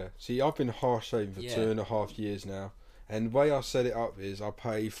 Yeah. See, I've been harsh saving for Yeah. 2.5 years now. And the way I set it up is I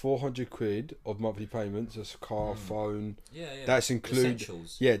pay 400 quid of monthly payments. That's car, phone. Yeah, yeah. That's include.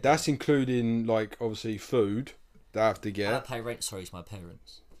 Essentials. Yeah, that's including like obviously food that I have to And I get. pay rent. Sorry, to my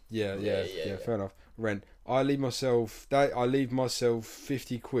parents. Yeah, Yeah, yeah, yeah, yeah. fair enough. Rent. I leave myself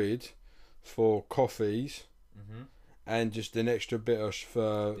 50 quid for coffees Mm-hmm. and just an extra bit of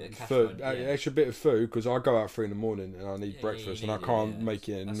for Bit of cash food, money, yeah. extra bit of food because I go out 3 in the morning and I need Yeah, breakfast you and I need it, can't yeah. make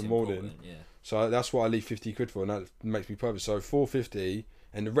it in That's the morning. important, Yeah. So that's what I leave 50 quid for, and that makes me perfect. So 450,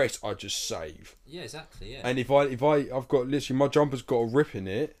 and the rest I just save. Yeah, exactly. Yeah. And if I've got literally my jumper's got a rip in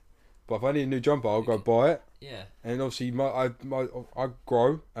it, but if I need a new jumper, I'll go buy it. yeah. And obviously I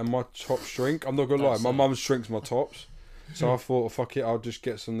grow and my tops shrink. I'm not gonna lie, That's my it. mum shrinks my tops, so I thought fuck it, I'll just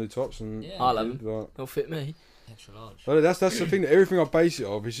get some new tops and. Yeah. I'll have 'em. Like, They'll fit me. Extra large. but that's the thing. That everything I base it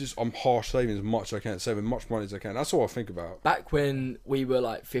off is just I'm harsh saving as much as I can, saving as much money as I can. That's all I think about. Back when we were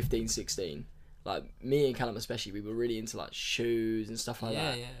like 15, 16, like me and Callum especially, we were really into like shoes and stuff like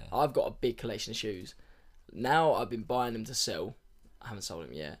Yeah, that. yeah. I've got a big collection of shoes. Now I've been buying them to sell. I haven't sold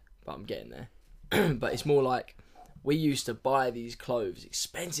them yet, but I'm getting there. But it's more like we used to buy these clothes,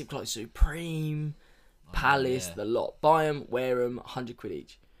 expensive clothes, Supreme, Palace, yeah. the lot. Buy them, wear them, 100 quid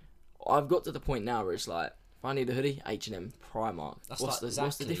each. I've got to the point now where it's like, if I need a hoodie, H&M, Primark. That's What's like- the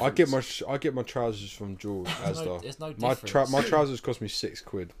exactly. difference? I get my trousers from George Asda. There's no My difference. my trousers cost me 6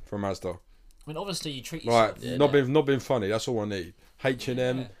 quid from Asda. I mean, obviously you treat Right, yourself. Yeah, not being funny. That's all I need.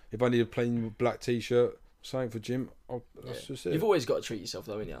 H&M. Yeah. If I need a plain black t-shirt, something for gym. That's Yeah. just it. You've always got to treat yourself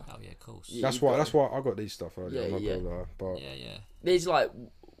though, innit? Oh yeah, of course. Yeah. That's you've why. got That's why I got these stuff earlier. Yeah, I'm not yeah. gonna lie, but Yeah, yeah. There's like,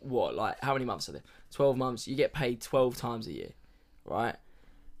 what, like how many months are there? 12 months. You get paid 12 times a year, right?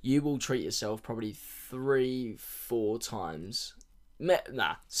 You will treat yourself probably 3-4 times.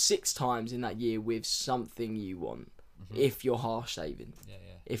 6 times in that year with something you want. If you're harsh saving. Yeah,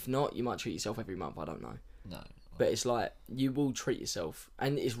 yeah. If not, you might treat yourself every month. I don't know. No. But it's like, you will treat yourself.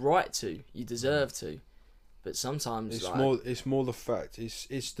 And it's right to. You deserve to. But sometimes, it's like, it's more the fact.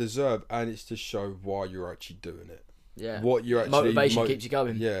 It's deserved and it's to show why you're actually doing it. yeah. What you're actually Motivation keeps you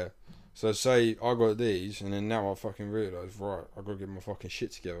going. Yeah. So say I got these and then now I fucking realise, right, I gotta get my fucking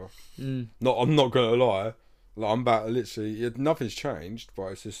shit together. Mm. I'm not gonna lie. Like I'm about to literally nothing's changed,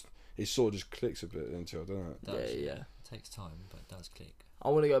 but it sort of just clicks a bit until I don't know. It does, Yeah. It takes time, but it does click. I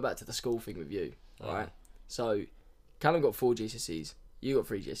want to go back to the school thing with you, Oh, right? So, Callum got 4 GCSEs, you got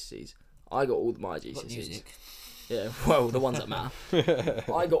 3 GCSEs, I got all my What GCSEs. music? Yeah, well, the ones that matter.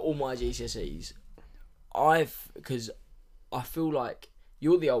 I got all my GCSEs. Because I feel like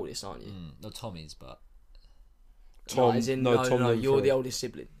you're the oldest, aren't you? Not Tommy's, but No, as in, no, Tom you're Linford. the oldest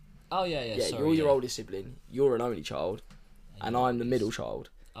sibling. oh yeah, yeah. Yeah, sorry, you're your yeah. oldest sibling. You're an only child, and you're I'm the youngest. middle child.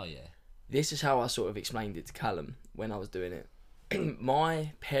 Oh yeah. This is how I sort of explained it to Callum when I was doing it.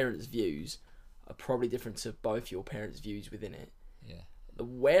 My parents' views are probably different to both your parents' views within it. Yeah. The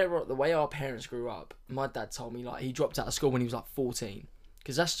way our parents grew up, my dad told me like he dropped out of school when he was like 14,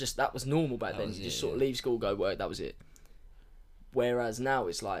 because that was normal back That then. was You just it, sort of yeah. leave school, go work, that was it. Whereas now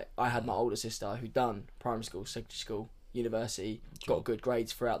it's like I had my older sister who done primary school, secondary school, university, Job. got good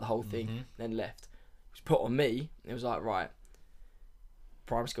grades throughout the whole thing, Mhm. then left. It was put on me. It was like, right,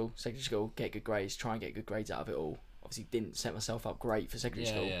 primary school, secondary school, get good grades, try and get good grades out of it all. Obviously didn't set myself up great for secondary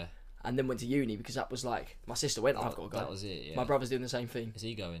Yeah, school, yeah. and then went to uni because that was like my sister went. I've got to go. That was it. Yeah. My brother's doing the same thing. Is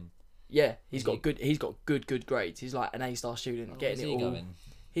he going? Yeah, he's Is got he- good. He's got good grades. He's like an A-star student, Where's getting it he all. going?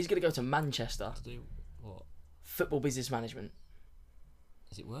 He's gonna go to Manchester, To do what? football business management.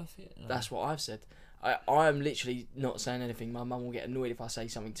 Is it worth it? No. That's what I've said. I am literally not saying anything. My mum will get annoyed if I say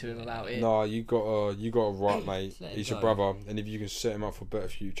something to him about it. No, you got a right, mate. Let him He's your go. brother, and if you can set him up for a better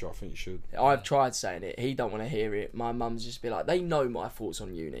future, I think you should. I've tried saying it. He don't want to hear it. My mum's just be like, they know my thoughts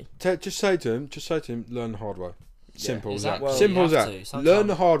on uni. Just say to him, learn the hard way. Simple as that. exactly. Simple as You that. have to. Sometimes- Learn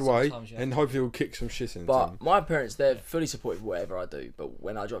the hard way, sometimes you have and hopefully he'll kick some shit into But him. my parents, they're fully supportive of whatever I do. But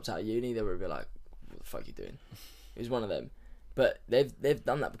when I dropped out of uni, they were a bit like, what the fuck are you doing? It was one of them. But they've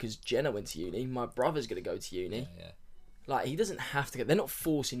done that because Jenna went to uni. My brother's going to go to uni. Yeah. Like, he doesn't have to go. They're not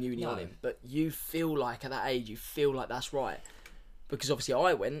forcing uni on No. him. But you feel like at that age, you feel like that's right. Because obviously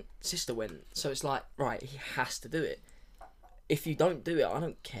I went, sister went. So it's like, right, he has to do it. If you don't do it, I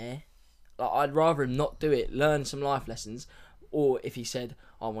don't care. Like, I'd rather him not do it, learn some life lessons. Or if he said,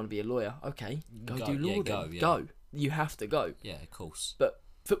 I want to be a lawyer, okay, go do law then. go, yeah. Go. You have to go. Yeah, of course. But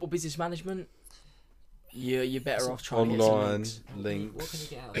football business management, you're better off trying to get some Online links. What can you links,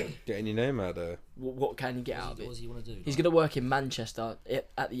 get out of it? getting your name out there. What can you get out of What it? does he want to do? He's going to work in Manchester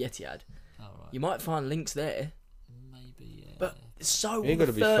at the Etihad. Oh, right. You might find links there, Maybe, yeah. but so will ain't the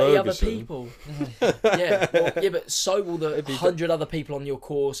gotta be 30 other Ferguson. people. Yeah, but so will the 100 other people on your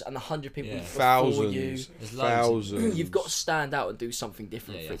course and the 100 people Yeah. before you. Thousands. There's loads. Thousands. You've got to stand out and do something Yeah,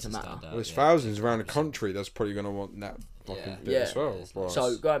 different you for it have to to matter. stand out. Well, there's Yeah. thousands around the 100%. country that's probably going to want that fucking Yeah. bit Yeah. as well. There's Right.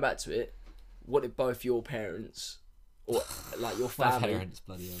 So going back to it, what did both your parents or like your My family parents,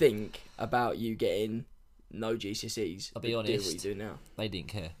 bloody hell. think about you getting no GCSEs? I'll be but do honest. what you do now. They didn't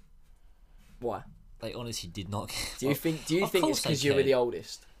care. Why? They honestly did not care. Do you think? Do you of think it's course they because you were cared. the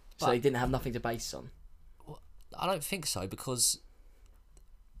oldest, so But- they didn't have nothing to base on? I don't think so because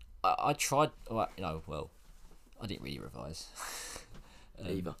I tried. Well, I didn't really revise.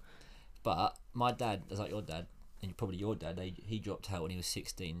 Either. But my dad, as like your dad, and probably your dad, he dropped out when he was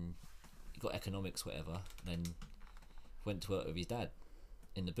 16. He got economics, whatever, and then went to work with his dad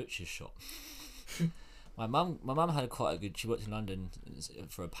in the butcher's shop. My mum had quite a good. She worked in London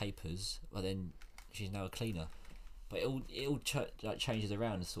for her papers, but then she's now a cleaner. But it all changes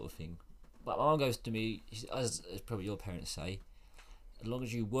around, sort of thing. But my mum goes to me, as probably your parents say, as long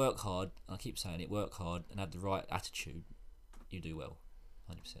as you work hard, and I keep saying it, work hard and have the right attitude, you do well,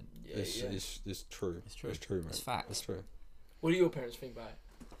 100%. Yeah, It's yeah. it's true. It's true. It's true, mate. It's fact. It's true. What do your parents think about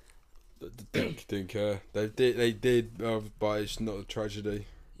it? Didn't care. They did, but it's not a tragedy.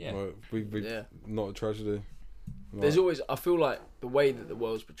 Yeah. Like, we Yeah. not a tragedy. There's Like, always. I feel like the way that the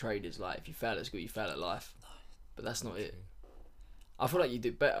world's portrayed is like if you fail at school, you fail at life. But that's not it. I feel like you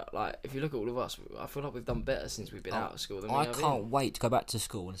do better. Like if you look at all of us, I feel like we've done better since we've been out of school than we I have can't in. wait to go back to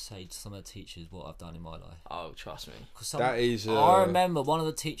school and say to some of the teachers what I've done in my life. Oh, trust me. 'Cause that is. I remember one of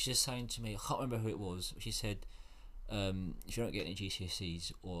the teachers saying to me, I can't remember who it was. She said, if you don't get any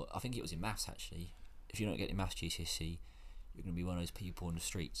GCSEs, or I think it was in maths actually, if you don't get any maths GCSE, you're going to be one of those people on the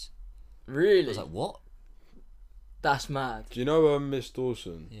streets. I Really? was like, what? That's mad. Do you know Miss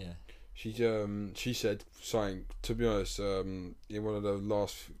Dawson? Yeah. She said something. To be honest, in one of the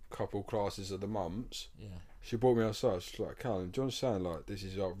last couple classes of the months, Yeah. she brought me outside. She's like, "Callum, do you understand? Like, this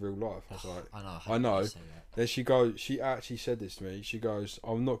is like real life." I was like, I know. I know. you say that. Then she goes. She actually said this to me. She goes,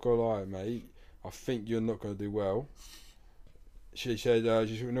 "I'm not gonna lie, mate. I think you're not gonna do well." She said,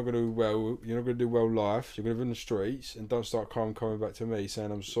 "You're not gonna do well. You're not gonna do well life. You're gonna be in the streets, and don't start coming back to me saying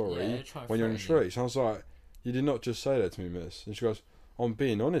I'm sorry Yeah, try and when you're in the threaten you. streets." I was like, "You did not just say that to me, miss." And she goes, "I'm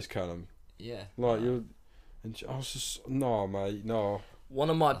being honest, Callum. Yeah. Like no. you're." And I was just, no, mate, no. One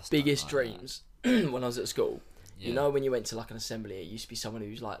of my That's not biggest like dreams when I was at school. Yeah. You know when you went to like an assembly, it used to be someone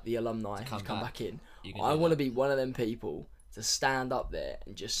who's like the alumni To who's come come back. back in. You can I do want to that. be one of them people to stand up there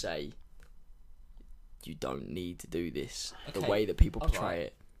and just say, "You don't need to do this the Okay, way that people portray alright.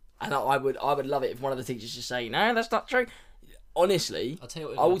 it." And I would love it if one of the teachers just say, "No, that's not true." Honestly, I'll tell you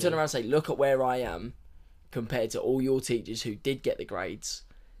what I we're will gonna turn do. around and say, "Look at where I am compared to all your teachers who did get the grades.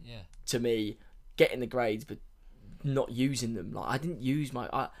 Yeah. To me, getting the grades but not using them. Like I didn't use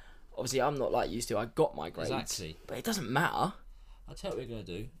obviously I'm not like used to. I got my grades, Exactly. but it doesn't matter. I'll tell you what we're going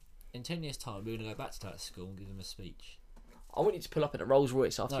to do. In 10 years' time, we're going to go back to that school and give them a speech. I want you to pull up in a Rolls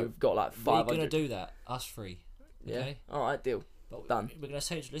Royce after No, you've got like We're 500. going to do that, us three. Yeah. Okay? All right, deal. But Done. We're going to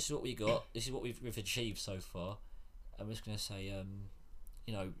say, this is what we got, this is what we've achieved so far. And we're just going to say,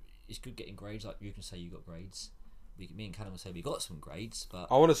 it's good getting grades, like you can say you got grades. Me and Callum will say we got some grades, but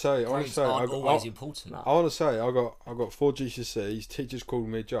I want to say, grades aren't always important. No. I want to say, I got 4 GCSEs. Teachers called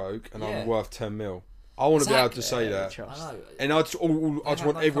me a joke, and Yeah. I'm worth 10 mil. I want to be able to say Yeah, that, trust. I know. and I just They want have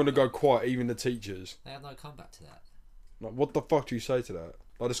no everyone to go comeback. quiet, even the teachers. They have no comeback to that. Like, what the fuck do you say to that?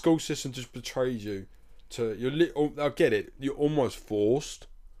 Like, the school system just betrays you. I get it. You're almost forced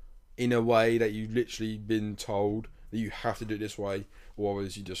in a way that you've literally been told that you have to do it this way, or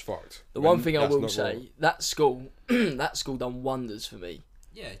otherwise you just fucked. The one thing I That's will not say, wrong. that school, that school done wonders for me.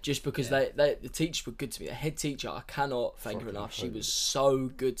 Yeah. Just because Yeah. the teachers were good to me. The head teacher, I cannot thank her Fucking enough. She hate was it. so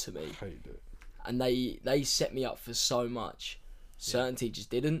good to me, I hate it. and they set me up for so much. Certain teachers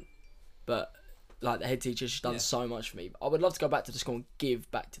didn't, but like the head teacher, she's done Yeah. so much for me. I would love to go back to the school and give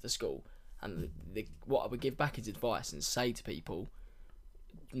back to the school. And what I would give back is advice and say to people,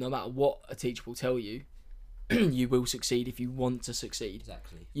 no matter what a teacher will tell you, you will succeed if you want to succeed.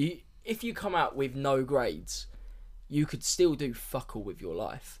 Exactly. If you come out with no grades, you could still do fuck all with your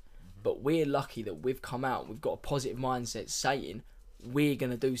life. But we're lucky that we've come out, we've got a positive mindset saying we're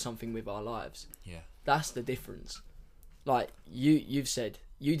going to do something with our lives. Yeah. That's the difference. Like, you've said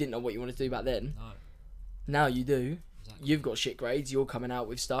you didn't know what you wanted to do back then. No. Now you do. Exactly. You've got shit grades, you're coming out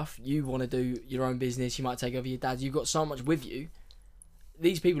with stuff. You want to do your own business, you might take over your dad. You've got so much with you.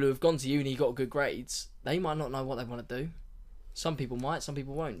 These people who have gone to uni, got good grades, they might not know what they want to do. Some people might, some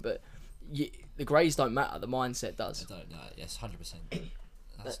people won't. But the grades don't matter, the mindset does. I don't know. Yes, 100%.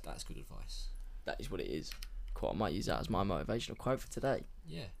 That's good advice. That is what it is. Cool, I might use that as my motivational quote for today.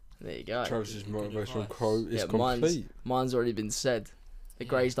 Yeah. There you go. Travis's Good motivational advice. quote is Yeah, complete. mine's already been said. The Yeah.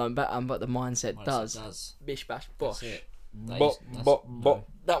 grades don't matter, but the mindset Mindset does. does. Bish bash That's bosh. it. That Bop, is- that's- bop, no. bop.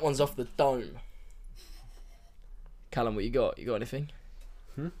 That one's off the dome. Callum, what you got? You got anything?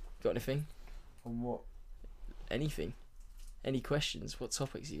 Got anything? On what? Anything? Any questions? What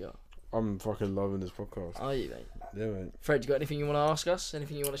topics you got? I'm fucking loving this podcast. Are you, mate? Yeah, mate. Fred, you got anything you want to ask us?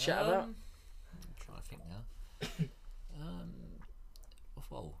 Anything you want to chat about? I'm trying to think now.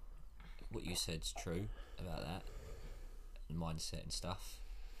 Well, what you said's true about that, and mindset and stuff.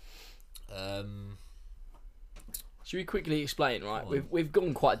 Should we quickly explain? Right, Go on. we've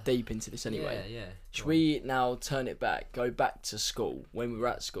gone quite deep into this anyway. Yeah. Should Go on. we now turn it back? Go back to school when we were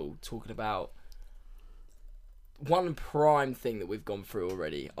at school, talking about one prime thing that we've gone through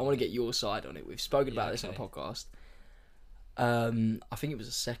already. I want to get your side on it. We've spoken Yeah, about this on the okay. podcast. I think it was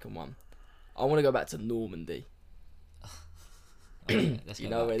the second one. I want to go back to Normandy. Okay, let's You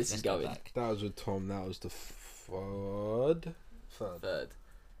go know back. where this Let's is go going. back. That was with Tom. That was the third. Third,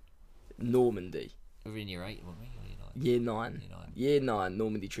 Normandy, We were in year 8, weren't we? Or year 9? year 9. Year 9. Year 9,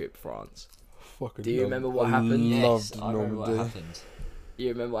 Normandy trip, France. Fucking Do you love- remember what I happened? Yes, Loved I remember what Normandy. happened. You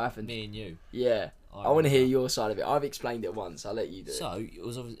remember what happened? Me and you. Yeah. I want to remember. hear your side of it. I've explained it once. I'll let you do it. So it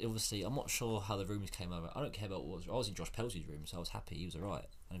was obviously. I'm not sure how the rooms came over. I don't care about what was. I was in Josh Pelsley's room, so I was happy. He was alright,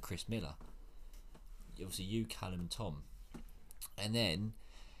 and Chris Miller. Obviously, you, Callum, and Tom. And then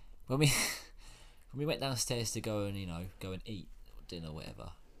when we when we went downstairs to go and go and eat dinner or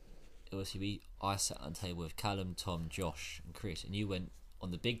whatever. Obviously, I sat on the table with Callum, Tom, Josh, and Chris, and you went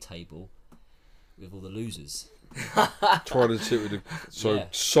on the big table with all the losers. Trying to sit with the Yeah.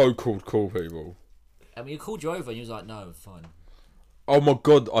 so-called cool people. And we called you over, and you was like, "No, fine." Oh my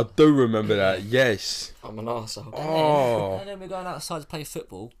god, I do remember that. Yes. I'm an arsehole. Oh. And then we're going outside to play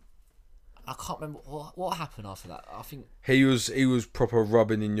football. I can't remember what happened after that. I think He was proper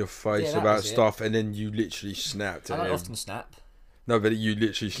rubbing in your face Yeah, that about was it. stuff, and then you literally snapped I at don't him. often snap. No, but you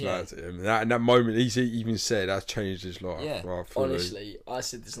literally snapped at him. And that moment, he even said that's changed his life. Yeah. Right, fully. Honestly, I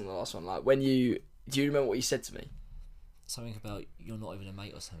said this on the last one. Like, do you remember what you said to me? Something about you're not even a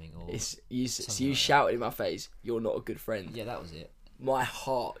mate or something. Or You Something like that. shouted in my face, "You're not a good friend." yeah, that was it. My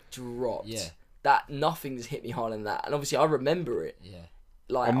heart dropped. Yeah. That nothing's hit me harder than that, and obviously I remember it. Yeah.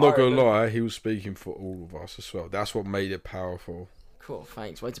 Like, I'm not I gonna remember- lie, he was speaking for all of us as well. That's what made it powerful. Cool,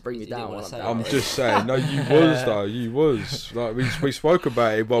 thanks. Way to bring me You didn't down wanna when I'm say down. it. I'm just saying. No, you was though. You was like we spoke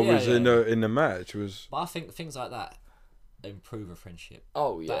about it while we Yeah, was yeah. in the match. It was But I think things like that improve a friendship.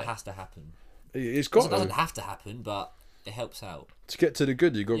 Oh That yeah. has to happen. it's It got doesn't to. have to happen, but it helps out. To get to the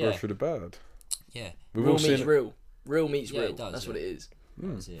good, you got to Yeah. go through the bad. Yeah. We've Real all meets seen. real. Real meets Yeah, real. it does, That's yeah. what it is.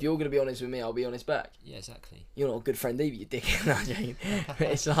 That was If it. you're gonna be honest with me, I'll be honest back. Yeah, exactly. You're not a good friend either, you dick. No, I'm joking.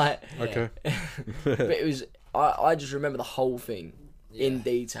 It's like, Yeah. Okay. but it was. I just remember the whole thing in Yeah.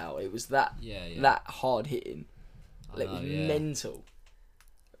 detail. It was that Yeah, yeah. that hard hitting. I Like, it was know, yeah. mental.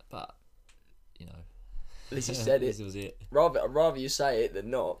 But At least you said this it. was it. Rather you say it than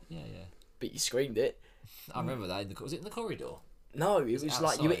not. Yeah, yeah. But you screamed it. I remember that. Was it in the corridor? No, it was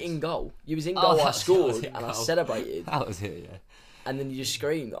like you were outside? in goal. You was in Oh, goal. I that was scored in and I goal. celebrated, That was it. Yeah. and then you just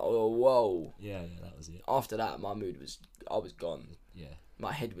screamed. Oh, whoa! Yeah, yeah. That was it. After that, my mood was. I was gone. Yeah,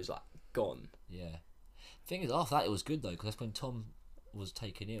 My head was like gone. yeah. Thing is, after that, it was good though, because that's when Tom was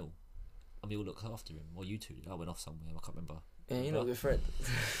taken ill, and we all looked after him. Or you two did. I went off somewhere. I can't remember. Yeah, you're not a good friend.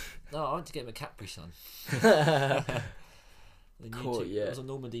 No, I went to get him a Capri Sun. Then you Cool, two- yeah. It was on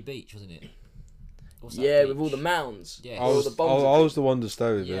Normandy Beach, wasn't it? What's that Yeah, with all the beach? mounds. Yeah. I All was the bombs. I was the one to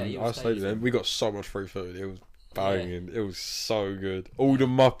stay with Yeah, him. you I stayed stayed with with him. him. We got so much free food. It was banging. It was so good. All the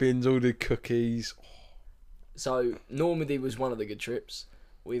muffins, all the cookies. So Normandy was one of the good trips.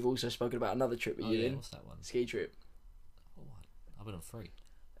 We've also spoken about another trip with Oh, you yeah, in what's that one? ski trip. Oh, I've been on 3.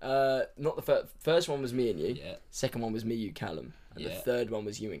 Not the first one was me and you. Yeah, Second one was me, you, Callum, and the Yeah. third one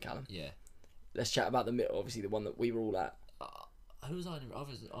was you and Callum. yeah. Let's chat about the middle. Obviously, the one that we were all at. Who was I in? I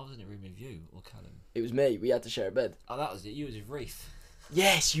was in a room with you or Callum. It was me. We had to share a bed. Oh, that was it. You was with Reef.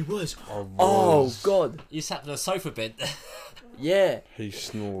 Yes, you was. I Oh was. God. You sat on a sofa bed. Yeah. He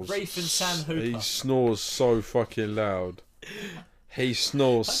snores. Reef and Sam Hooper. He snores so fucking loud. He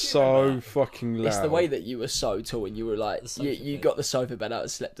snores I do so remember that. fucking loud. It's the way that you were so tall and you were like The sofa you bed. got the sofa bed out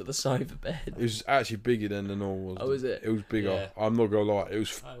and slept on the sofa bed. It was actually bigger than the normal. Oh, was it? It was bigger. Yeah. I'm not gonna lie. It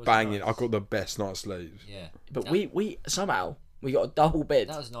was Oh, it was banging. nice. I got the best night's sleep. Yeah, But we somehow we got a double bed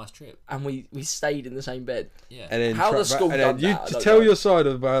that was a nice trip. and we stayed in the same bed. Yeah, And then How the school and done then you that, I don't tell know. your side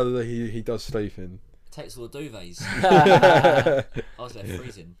about that he does sleeping. takes all the duvets. I was there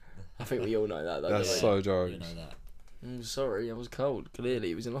freezing. I think we all know that. Don't That's we? so You jokes. know that. Sorry, I was cold.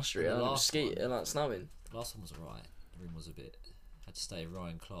 Clearly, it was in Austria. And the And it was last ski one. like snowing. Last one was alright. The room was a bit. Had to stay with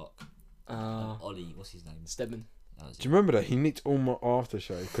Ryan Clark. Ah, Ollie, what's his name? Stedman. That was Do you remember that he nicked all my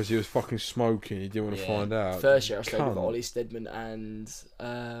aftershave because he was fucking smoking? He didn't want to Yeah. find out. First year I stayed with Cunt. Ollie Stedman and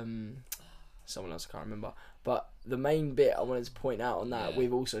someone else I can't remember. But the main bit I wanted to point out on that, Yeah.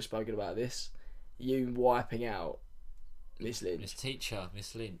 we've also spoken about this. You wiping out Miss Lynch. Miss Teacher,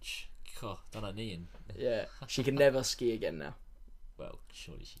 Miss Lynch. God, done her knee in. Yeah, she can never ski again now. Well,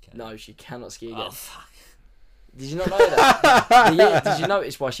 surely she can. No, she cannot ski again. Oh fuck! Did you not know that? Did you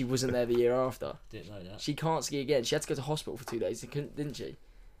notice why she wasn't there the year after? Didn't know that. She can't ski again. She had to go to hospital for 2 days, didn't she?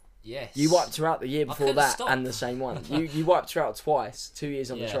 Yes. You wiped her out the year before couldn't that stop. and the same one. You wiped her out twice, 2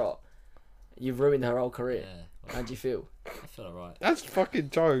 years on the Yeah. trot. You've ruined her whole Yeah. career. Well, How do you feel? I feel alright. That's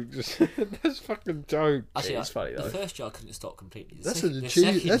fucking jokes. That's fucking jokes. Actually, it's funny the though. first year I couldn't stop completely. The That's second- an the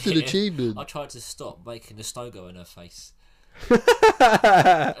achievement. second That's an year, achievement. I tried to stop making the snow go in her face, and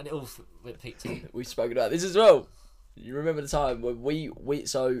it all went peaked on. We've spoken about this as well. You remember the time when we've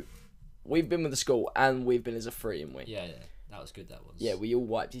been with the school and we've been as a free, and we Yeah, that was good. That was. yeah we all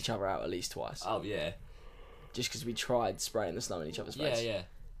wiped each other out at least twice Oh yeah. just because we tried spraying the snow in each other's Yeah, face yeah.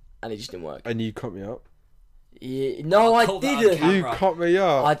 and it just didn't work. And you cut me up. Yeah, no, I called that on didn't. camera. You cut me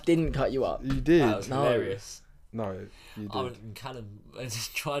up. I didn't cut you up. You did. That was No. hilarious. No, you I did. went and Callum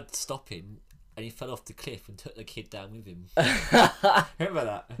tried stopping, and he fell off the cliff and took the kid down with him. Remember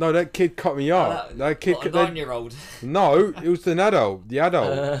that? No, that kid cut me up. That kid. What, a that- 9-year-old. No, it was an adult. The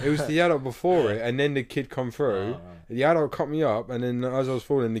adult. It was the adult before it, and then the kid come through. Oh, right. The adult cut me up, and then as I was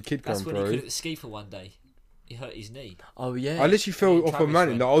falling, the kid come That's when he through. couldn't ski for one day. He hurt his knee. Oh yeah. I literally fell Me and off a Travis mountain.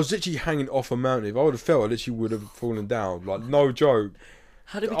 went. Like, I was literally hanging off a mountain. If I would have fell, I literally would have fallen down. Like no joke.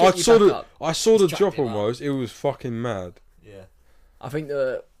 How did we I get you saw back the up? I saw the Just drop dragged him up. almost. It was fucking mad. Yeah. I think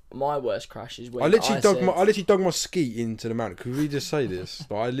my worst crash is when I literally said I literally dug my ski into the mountain. Could we just say this?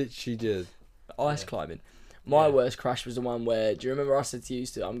 Like, I literally did. ice Yeah. climbing. My Yeah. worst crash was the one where, do you remember I said to you,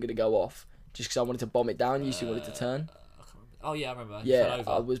 I'm gonna go off just because I wanted to bomb it down. You two wanted to turn. I can't remember. Oh yeah, I remember. He Yeah,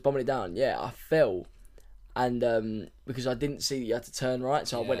 fell I over. was bombing it down. Yeah, I fell, and because I didn't see that you had to turn right,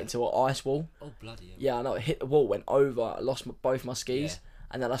 so I went Yeah. into an ice wall. Oh bloody hell. Yeah, I know. It hit the wall, went over. I lost both my skis, Yeah.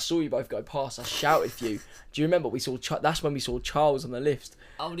 and then I saw you both go past. I shouted for you. Do you remember we saw? That's when we saw Charles on the lift.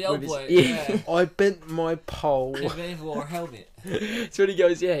 Oh, the old With boy. his- Yeah. I bent my pole. He never wore a helmet. So when he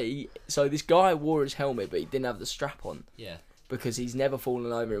goes, yeah. So this guy wore his helmet, but he didn't have the strap on Yeah. because he's never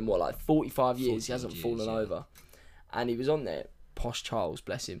fallen over in 45 years. He 45 hasn't years, fallen yeah. over, and he was on there, posh Charles,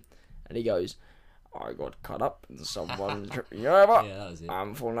 bless him, and he goes, I got cut up and someone tripped me over. Yeah, that was it.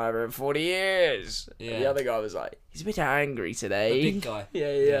 I'm falling over in 40 years. And the Yeah. other guy was like, he's a bit angry today. The big guy.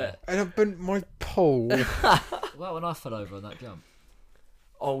 Yeah. And I bent my pole. Well, when I fell over on that jump.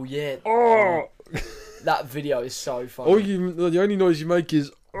 Oh yeah. Oh! That video is so funny. The only noise you make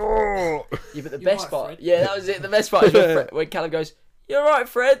is oh. Yeah, but the You best right, part. Fred? Yeah, that was it. The best part is when Callum goes, "You're right,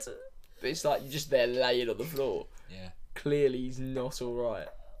 Fred." But it's like you're just there laying on the floor. Yeah. Clearly, he's not all right.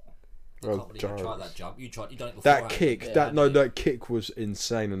 I Well, can't believe you tried jokes. that jump. You done it before. That kick, Yeah, that kick was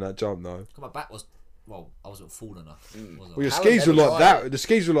insane on that jump though. My back was. Well, I wasn't full enough. Was I? Well, your How skis were never like tried that. The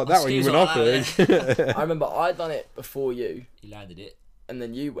skis were like My that when you skis went were up like it. I remember I done it before you, He landed it. and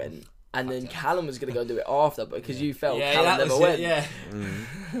then you went, and then Fucked it. Callum was gonna go do it after, but because you fell, Yeah, Callum that never was went. it. Yeah.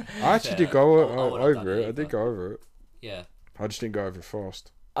 I actually did Yeah, go I would've done over it. it, I did but- go over it. Yeah. I just didn't go over it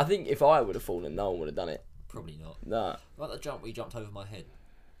fast. I think if I would have fallen, no one would have done it. Probably not. Nah. What about the jump where you jumped over my head?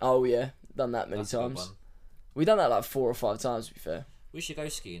 Oh yeah, done that many That's a good times. one. We done that like 4 or 5 times. To be fair. We should go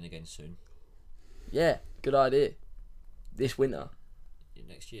skiing again soon. Yeah, good idea. This winter.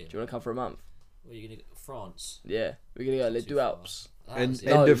 Next year. Do you want to come for a month? Where are you gonna go? France. Yeah, we're gonna go Les Too Deux far. Alpes. That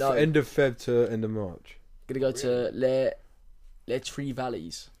No, was it. no. End of Feb to end of March. Gonna go to Les Trois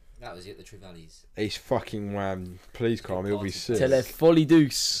Valleys. That was it. The True Valleys. He's fucking wham. Please calm. He'll be sick. To Les Folies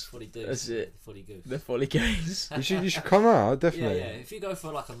Douces. Folly Goose. That's it. Folly Goose. The Folly Goose. You should come out Yeah, definitely. yeah. If you go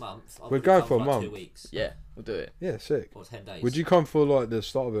for like a month, We're going for a like month. 2 weeks. Yeah, we'll do it. Yeah, sick. Or 10 days. Would you come for like the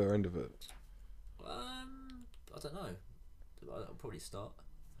start of it or end of it? I don't know. I'll probably start.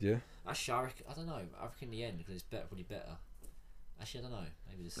 Yeah. Actually, I don't know. I reckon the end because it's probably better. Actually, I don't know.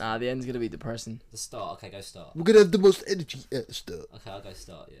 Maybe the Nah, the end's gonna be depressing. the start. Okay, go start. We're gonna have the most energy at the start. Okay, I'll go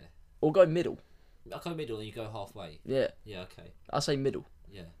start. Yeah. Or go middle. I'll go middle and you go halfway. Yeah, Yeah. Okay. I'll say middle.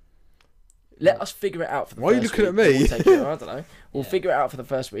 Yeah. Let us figure it out for the Why are you first looking at week, then me? We'll take it, I don't know. We'll Yeah. figure it out for the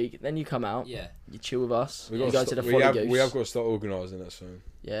first week. Then you come out. Yeah. You chill with us. We You got go to to the we Folly have Goose. we have got to start organising that soon.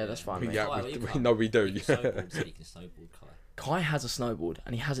 Yeah, that's fine, mate. Yeah, Kai, will you come? no, we do. You can snowboard, so you can snowboard, Kai. Kai has a snowboard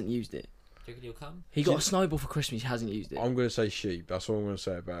and he hasn't used it. Do you reckon you'll come? He got a snowboard for Christmas. He hasn't used it. I'm gonna say sheep. That's all I'm gonna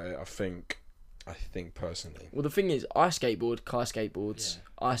say about it. I think personally. Well, the thing is, I skateboard. Kai skateboards.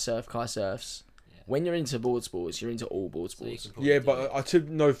 I surf. Kai surfs. Yeah. When you're into board sports, you're into all board So you sports. can probably Yeah, do but it. I took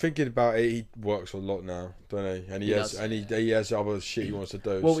no thinking about it. He works a lot now, don't he? And he He has does. and he has other shit he wants to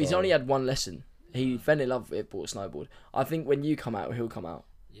do. Well, he's so- only had one lesson. He fell in love with it, bought a snowboard. I think when you come out, he'll come out.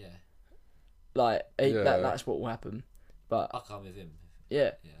 Yeah. Like Yeah. that's what will happen. But I'll come with him.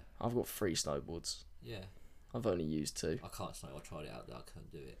 yeah, Yeah. I've got 3 snowboards. Yeah. I've only used 2. I can't snow. I tried it out there. I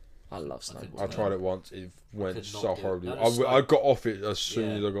couldn't do it. I love I could- snowboarding. I tried it once. It went could so not do it. horribly. No, I, the slope- I got off it as soon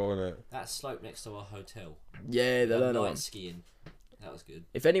Yeah. as I got on it. That slope next to our hotel. Yeah, the One learner night one. skiing. That was good.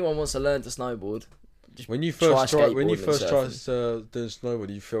 If anyone wants to learn to snowboard, When you Try first try, when you skateboarding first and try surfing. doing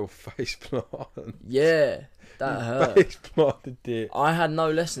snowboard, you feel face plant. yeah, that hurt. Face planted it. I had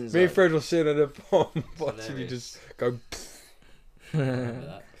no lessons. Me and though. Fred were sitting at the pond watching you hilarious. just go. Remember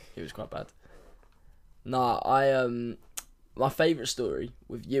that? It was quite bad. Nah, my favourite story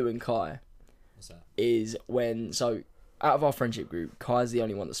with you and Kai What's that? is when out of our friendship group, Kai's the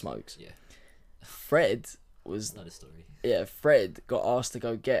only one that smokes. Yeah. Fred was Another story. Fred got asked to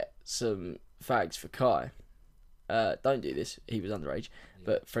go get some fags for Kai. Don't do this. He was underage,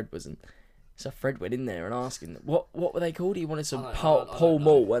 but Fred wasn't. So Fred went in there and asked him what were they called? He wanted some I Pall don't know.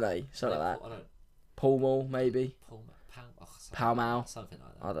 Mall, weren't they? Something I like don't- that. I don't. Pall Mall, maybe. Pall Mall. Something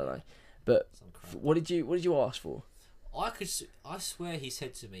like that. I don't know. But Some crap. what did you ask for? I swear he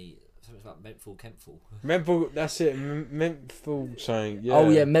said to me something about menthol Kempful. Menthol, that's it. Menthol saying. Yeah. Oh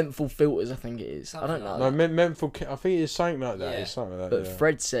yeah, menthol filters. I think it is. I don't Something know. like No, menthol. I think it's something like that. Yeah. It's something like But that. Yeah.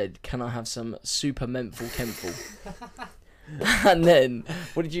 Fred said, "Can I have some super menthol Kempful?" And then,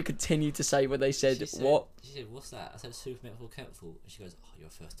 what did you continue to say when they said, She said, "What?" She said, "What's that?" I said, "Super menthol Kempful." And she goes, "Oh, you're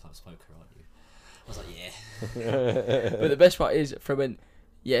a first time smoker, aren't you?" I was like, "Yeah." But the best part is, Fred went,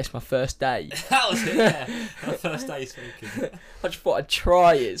 "Yeah, it's my first day. That was it. Yeah, my first day smoking. I just thought I'd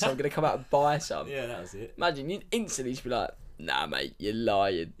try it, so I'm gonna come out and buy some." Yeah, that was it. Imagine you'd instantly just be like, "Nah, mate, you're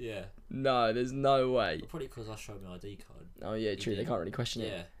lying. Yeah, No, there's no way." probably because I showed my ID card. Oh yeah, true. They can't really question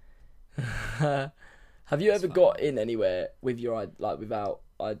Yeah, it. Have you That's ever fine. got in anywhere with your without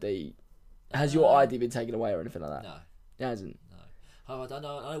ID? Has your ID been taken away or anything like that? no, It hasn't. no. Oh, I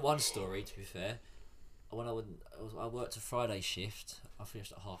know one story. To be fair, when I worked a Friday shift, I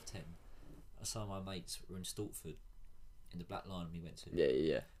finished at 10:30. Some of my mates were in Stalford, in the Black Line we went to. Yeah,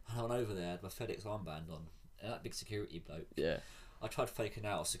 yeah, And I went over there, I had my FedEx armband on, and that big security bloke. yeah. I tried faking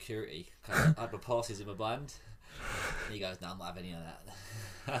out of security. 'Cause I had my passes in my band. And he goes, "No, I'm not having any of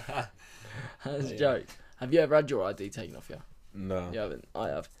that." That's a Yeah. joke. Have you ever had your ID taken off you? No. You haven't. I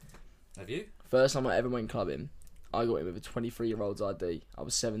have. Have you? First time I ever went clubbing, I got in with a 23-year-old's ID. I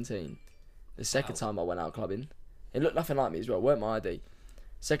was 17. The second Wow. time I went out clubbing, it looked nothing like me as well. It weren't my ID.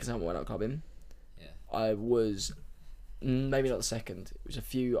 Second time I went out clubbing, Yeah. I was maybe not the second. It was a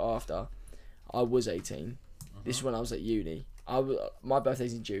few after. I was 18. This is when I was at uni. My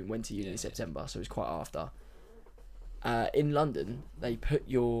birthday's in June. Went to uni Yeah, in yeah. September, so it was quite after. In London, they put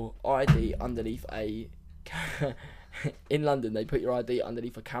your ID underneath a. In London, they put your ID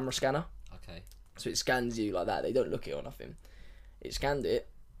underneath a camera scanner. Okay. So it scans you like that. They don't look at it or nothing. It scanned it,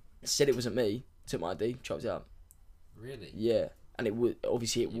 said it wasn't me, took my ID, chopped it up. Really? Yeah, and it was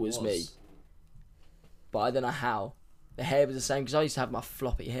obviously it was me, but I don't know how. The hair was the same because I used to have my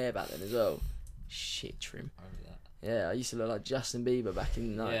floppy hair back then as well. Shit trim. I remember that. Yeah, I used to look like Justin Bieber back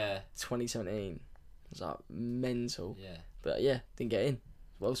in Yeah. 2017. It was like mental. Yeah. But yeah, didn't get in.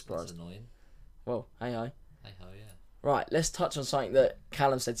 Well That's surprised. annoying. Well, hey ho. Hey ho, yeah. Right, let's touch on something that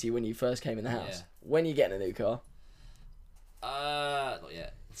Callum said to you when you first came in the house. Yeah. When you getting a new car? Not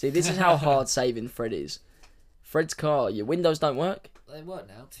yet. See, this is how hard saving Fred is. Fred's car, your windows don't work. They work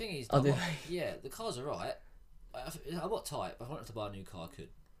now. The thing is, Oh, do yeah, the cars are right. I'm not tight, but if I wanted to buy a new car, I could.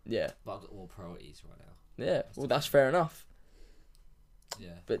 Yeah. But I've got more priorities right now. Yeah. Well, that's fair enough. Yeah.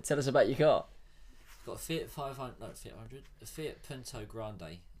 But tell us about your car. Got a Fiat 500, no, Fiat 100, a Fiat Punto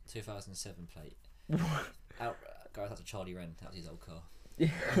Grande 2007 plate. Goes out to Charlie Wren, that was his old car.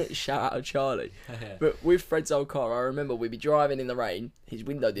 Shout out Charlie. Yeah. But with Fred's old car, I remember we'd be driving in the rain. His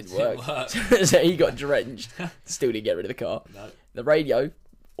window didn't work, Didn't work. so he got drenched. Still didn't get rid of the car. No. The radio,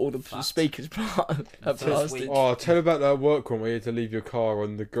 all the Fucked. speakers are First plastic. week. Oh, tell about that work one where you had to leave your car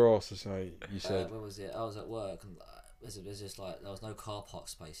on the grass or something. You said. Where was it? I was at work and there's just like there was no car park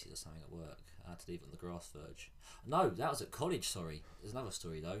spaces or something at work. I had to leave it on the grass verge. No, that was at college. Sorry, there's another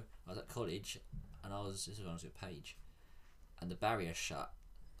story though. I was at college, and this is when I was with Paige, and the barrier shut.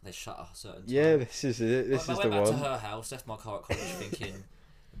 They shut a certain time. Yeah, this is it. This I is went the back one. to her house, left my car at college, thinking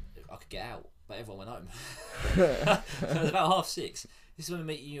I could get out, but everyone went home. It was about 6:30. This is when we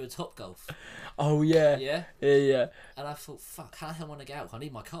meet you at Top Golf. Oh yeah. Yeah. Yeah. And I thought, fuck, how the hell am I going to get out? I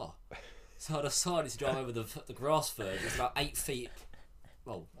need my car. So I decided to drive over the grass verge. It's about 8 feet,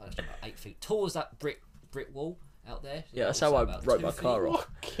 well, actually about 8 feet tall as that brick wall out there. Yeah, that's Also how I about wrote 2 my feet. car off.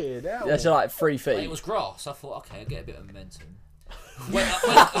 Fucking hell. That's like 3 And feet. it was grass. I thought, okay, I'll get a bit of momentum. went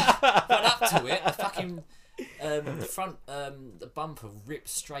up to it. The fucking front, the bumper ripped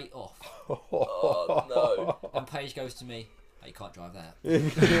straight off. Oh no. And Paige goes to me, oh, you can't drive that.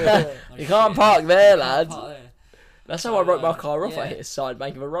 You can't park there, You can't lad. park there. That's how I wrote my car off. Yeah. I hit a side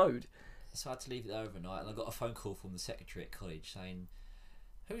bank of a road. So I had to leave it there overnight, and I got a phone call from the secretary at college saying,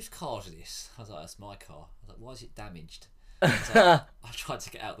 "Whose car is this?" I was like, "That's my car." I was like, "Why is it damaged?" I was like, I tried to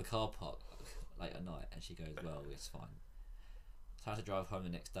get out of the car park late at night, and she goes, "Well, it's fine." So I had to drive home the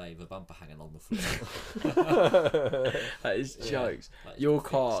next day with a bumper hanging on the floor. That is Yeah. jokes. Like, Your it's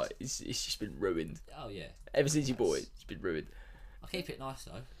car, fixed. it's just been ruined. Oh yeah. Ever since you bought it, it's been ruined. I keep it nice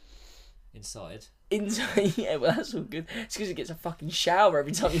though. Inside. Yeah, well, that's all good. It's because it gets a fucking shower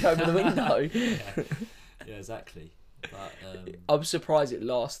every time you open the window. Yeah, exactly. But I'm surprised it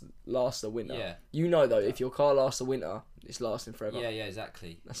lasts the winter. yeah, You know though, if your car lasts the winter, it's lasting forever. yeah,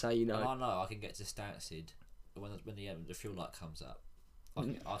 exactly. That's how you And know. I know I can get to Stansted when the fuel light comes up. I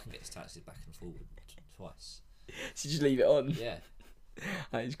can get to Stansted back and forward twice. So just leave it on. Yeah.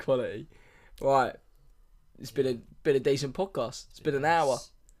 That is quality. Right. It's been a decent podcast. It's been an hour.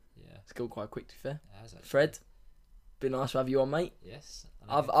 Yeah. It's gone quite quick to be fair. It has actually. Fred, been nice to have you on, mate. Yes.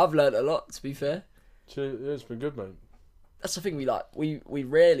 I've learned a lot, to be fair. It's been good, mate. That's the thing we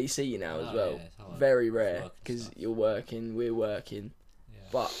rarely see you now as Oh, well. yeah, it's hard. Very With rare work and because stuff. you're working, we're working. Yeah.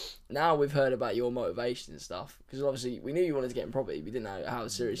 But now we've heard about your motivation and stuff because obviously we knew you wanted to get in property. We didn't know how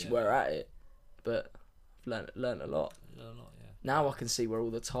serious you Yeah. were at it, but I've learned a lot. A lot, yeah. Now I can see where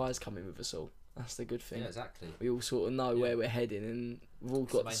all the ties come in with us all. That's the good thing. Yeah, exactly. We all sort of know Yeah. where we're heading, and we've all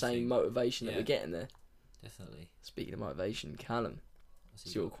That's got the the main same thing. motivation that Yeah. we're getting there. Definitely. Speaking of motivation, Callum, What's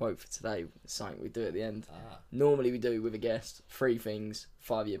it's he your got? quote for today. It's something we do at the end. Ah, Normally we do with a guest 3 things,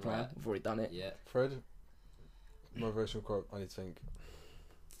 5-year plan. Right. We've already done it. yeah. Fred, motivational quote. I need to think.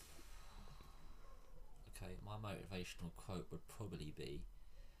 Okay, my motivational quote would probably be,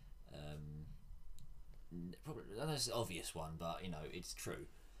 probably I know it's an obvious one, but you know it's true.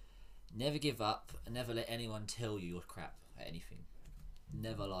 Never give up, and never let anyone tell you you're crap at anything.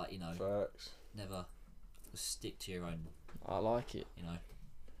 Never Facts. never stick to your own. I like it. You know.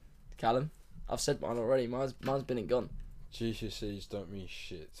 Callum, I've said mine already. Mine's been and gone. GCSEs don't mean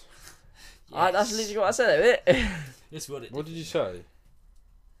shit. That's literally what I said, isn't it? It's what it. What did you say?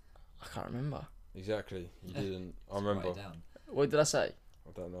 I can't remember. Exactly. You didn't. I Write remember. it down. What did I say?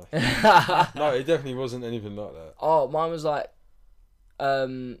 I don't know. No, it definitely wasn't anything like that. Oh, mine was like, I can't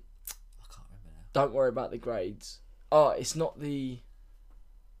remember now. don't worry about the grades. Oh, it's not the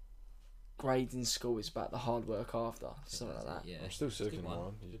grades in school, it's about the hard work after. Something like that. Yeah. I'm still it's a good sticking one.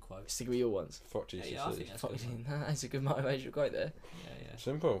 one. Good quote. Stick with your ones. Fuck Yeah, GCSEs. yeah, I think that's Fuck, good one. that's a good motivation quote there. Yeah.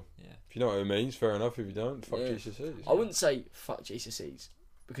 Simple. Yeah. If you know what it means, fair enough. If you don't, fuck Yeah. GCSEs. I wouldn't say fuck GCSEs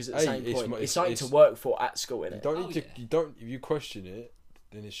because at the Hey, same it's point, mo- it's it's- something it's- to work for at school, You innit? don't Oh, need to. yeah. You don't. If you question it,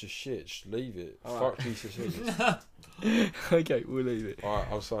 then it's just shit. Just leave it. Alright. Fuck GCSEs. Okay, we'll leave it. Alright,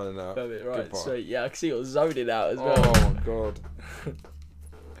 I'm signing out. Love it, right, Goodbye. sweet. Yeah, I can see you're zoning out as well. Oh my god. Oh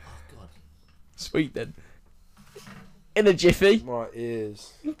God. Sweet then. In a jiffy. My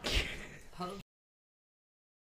ears.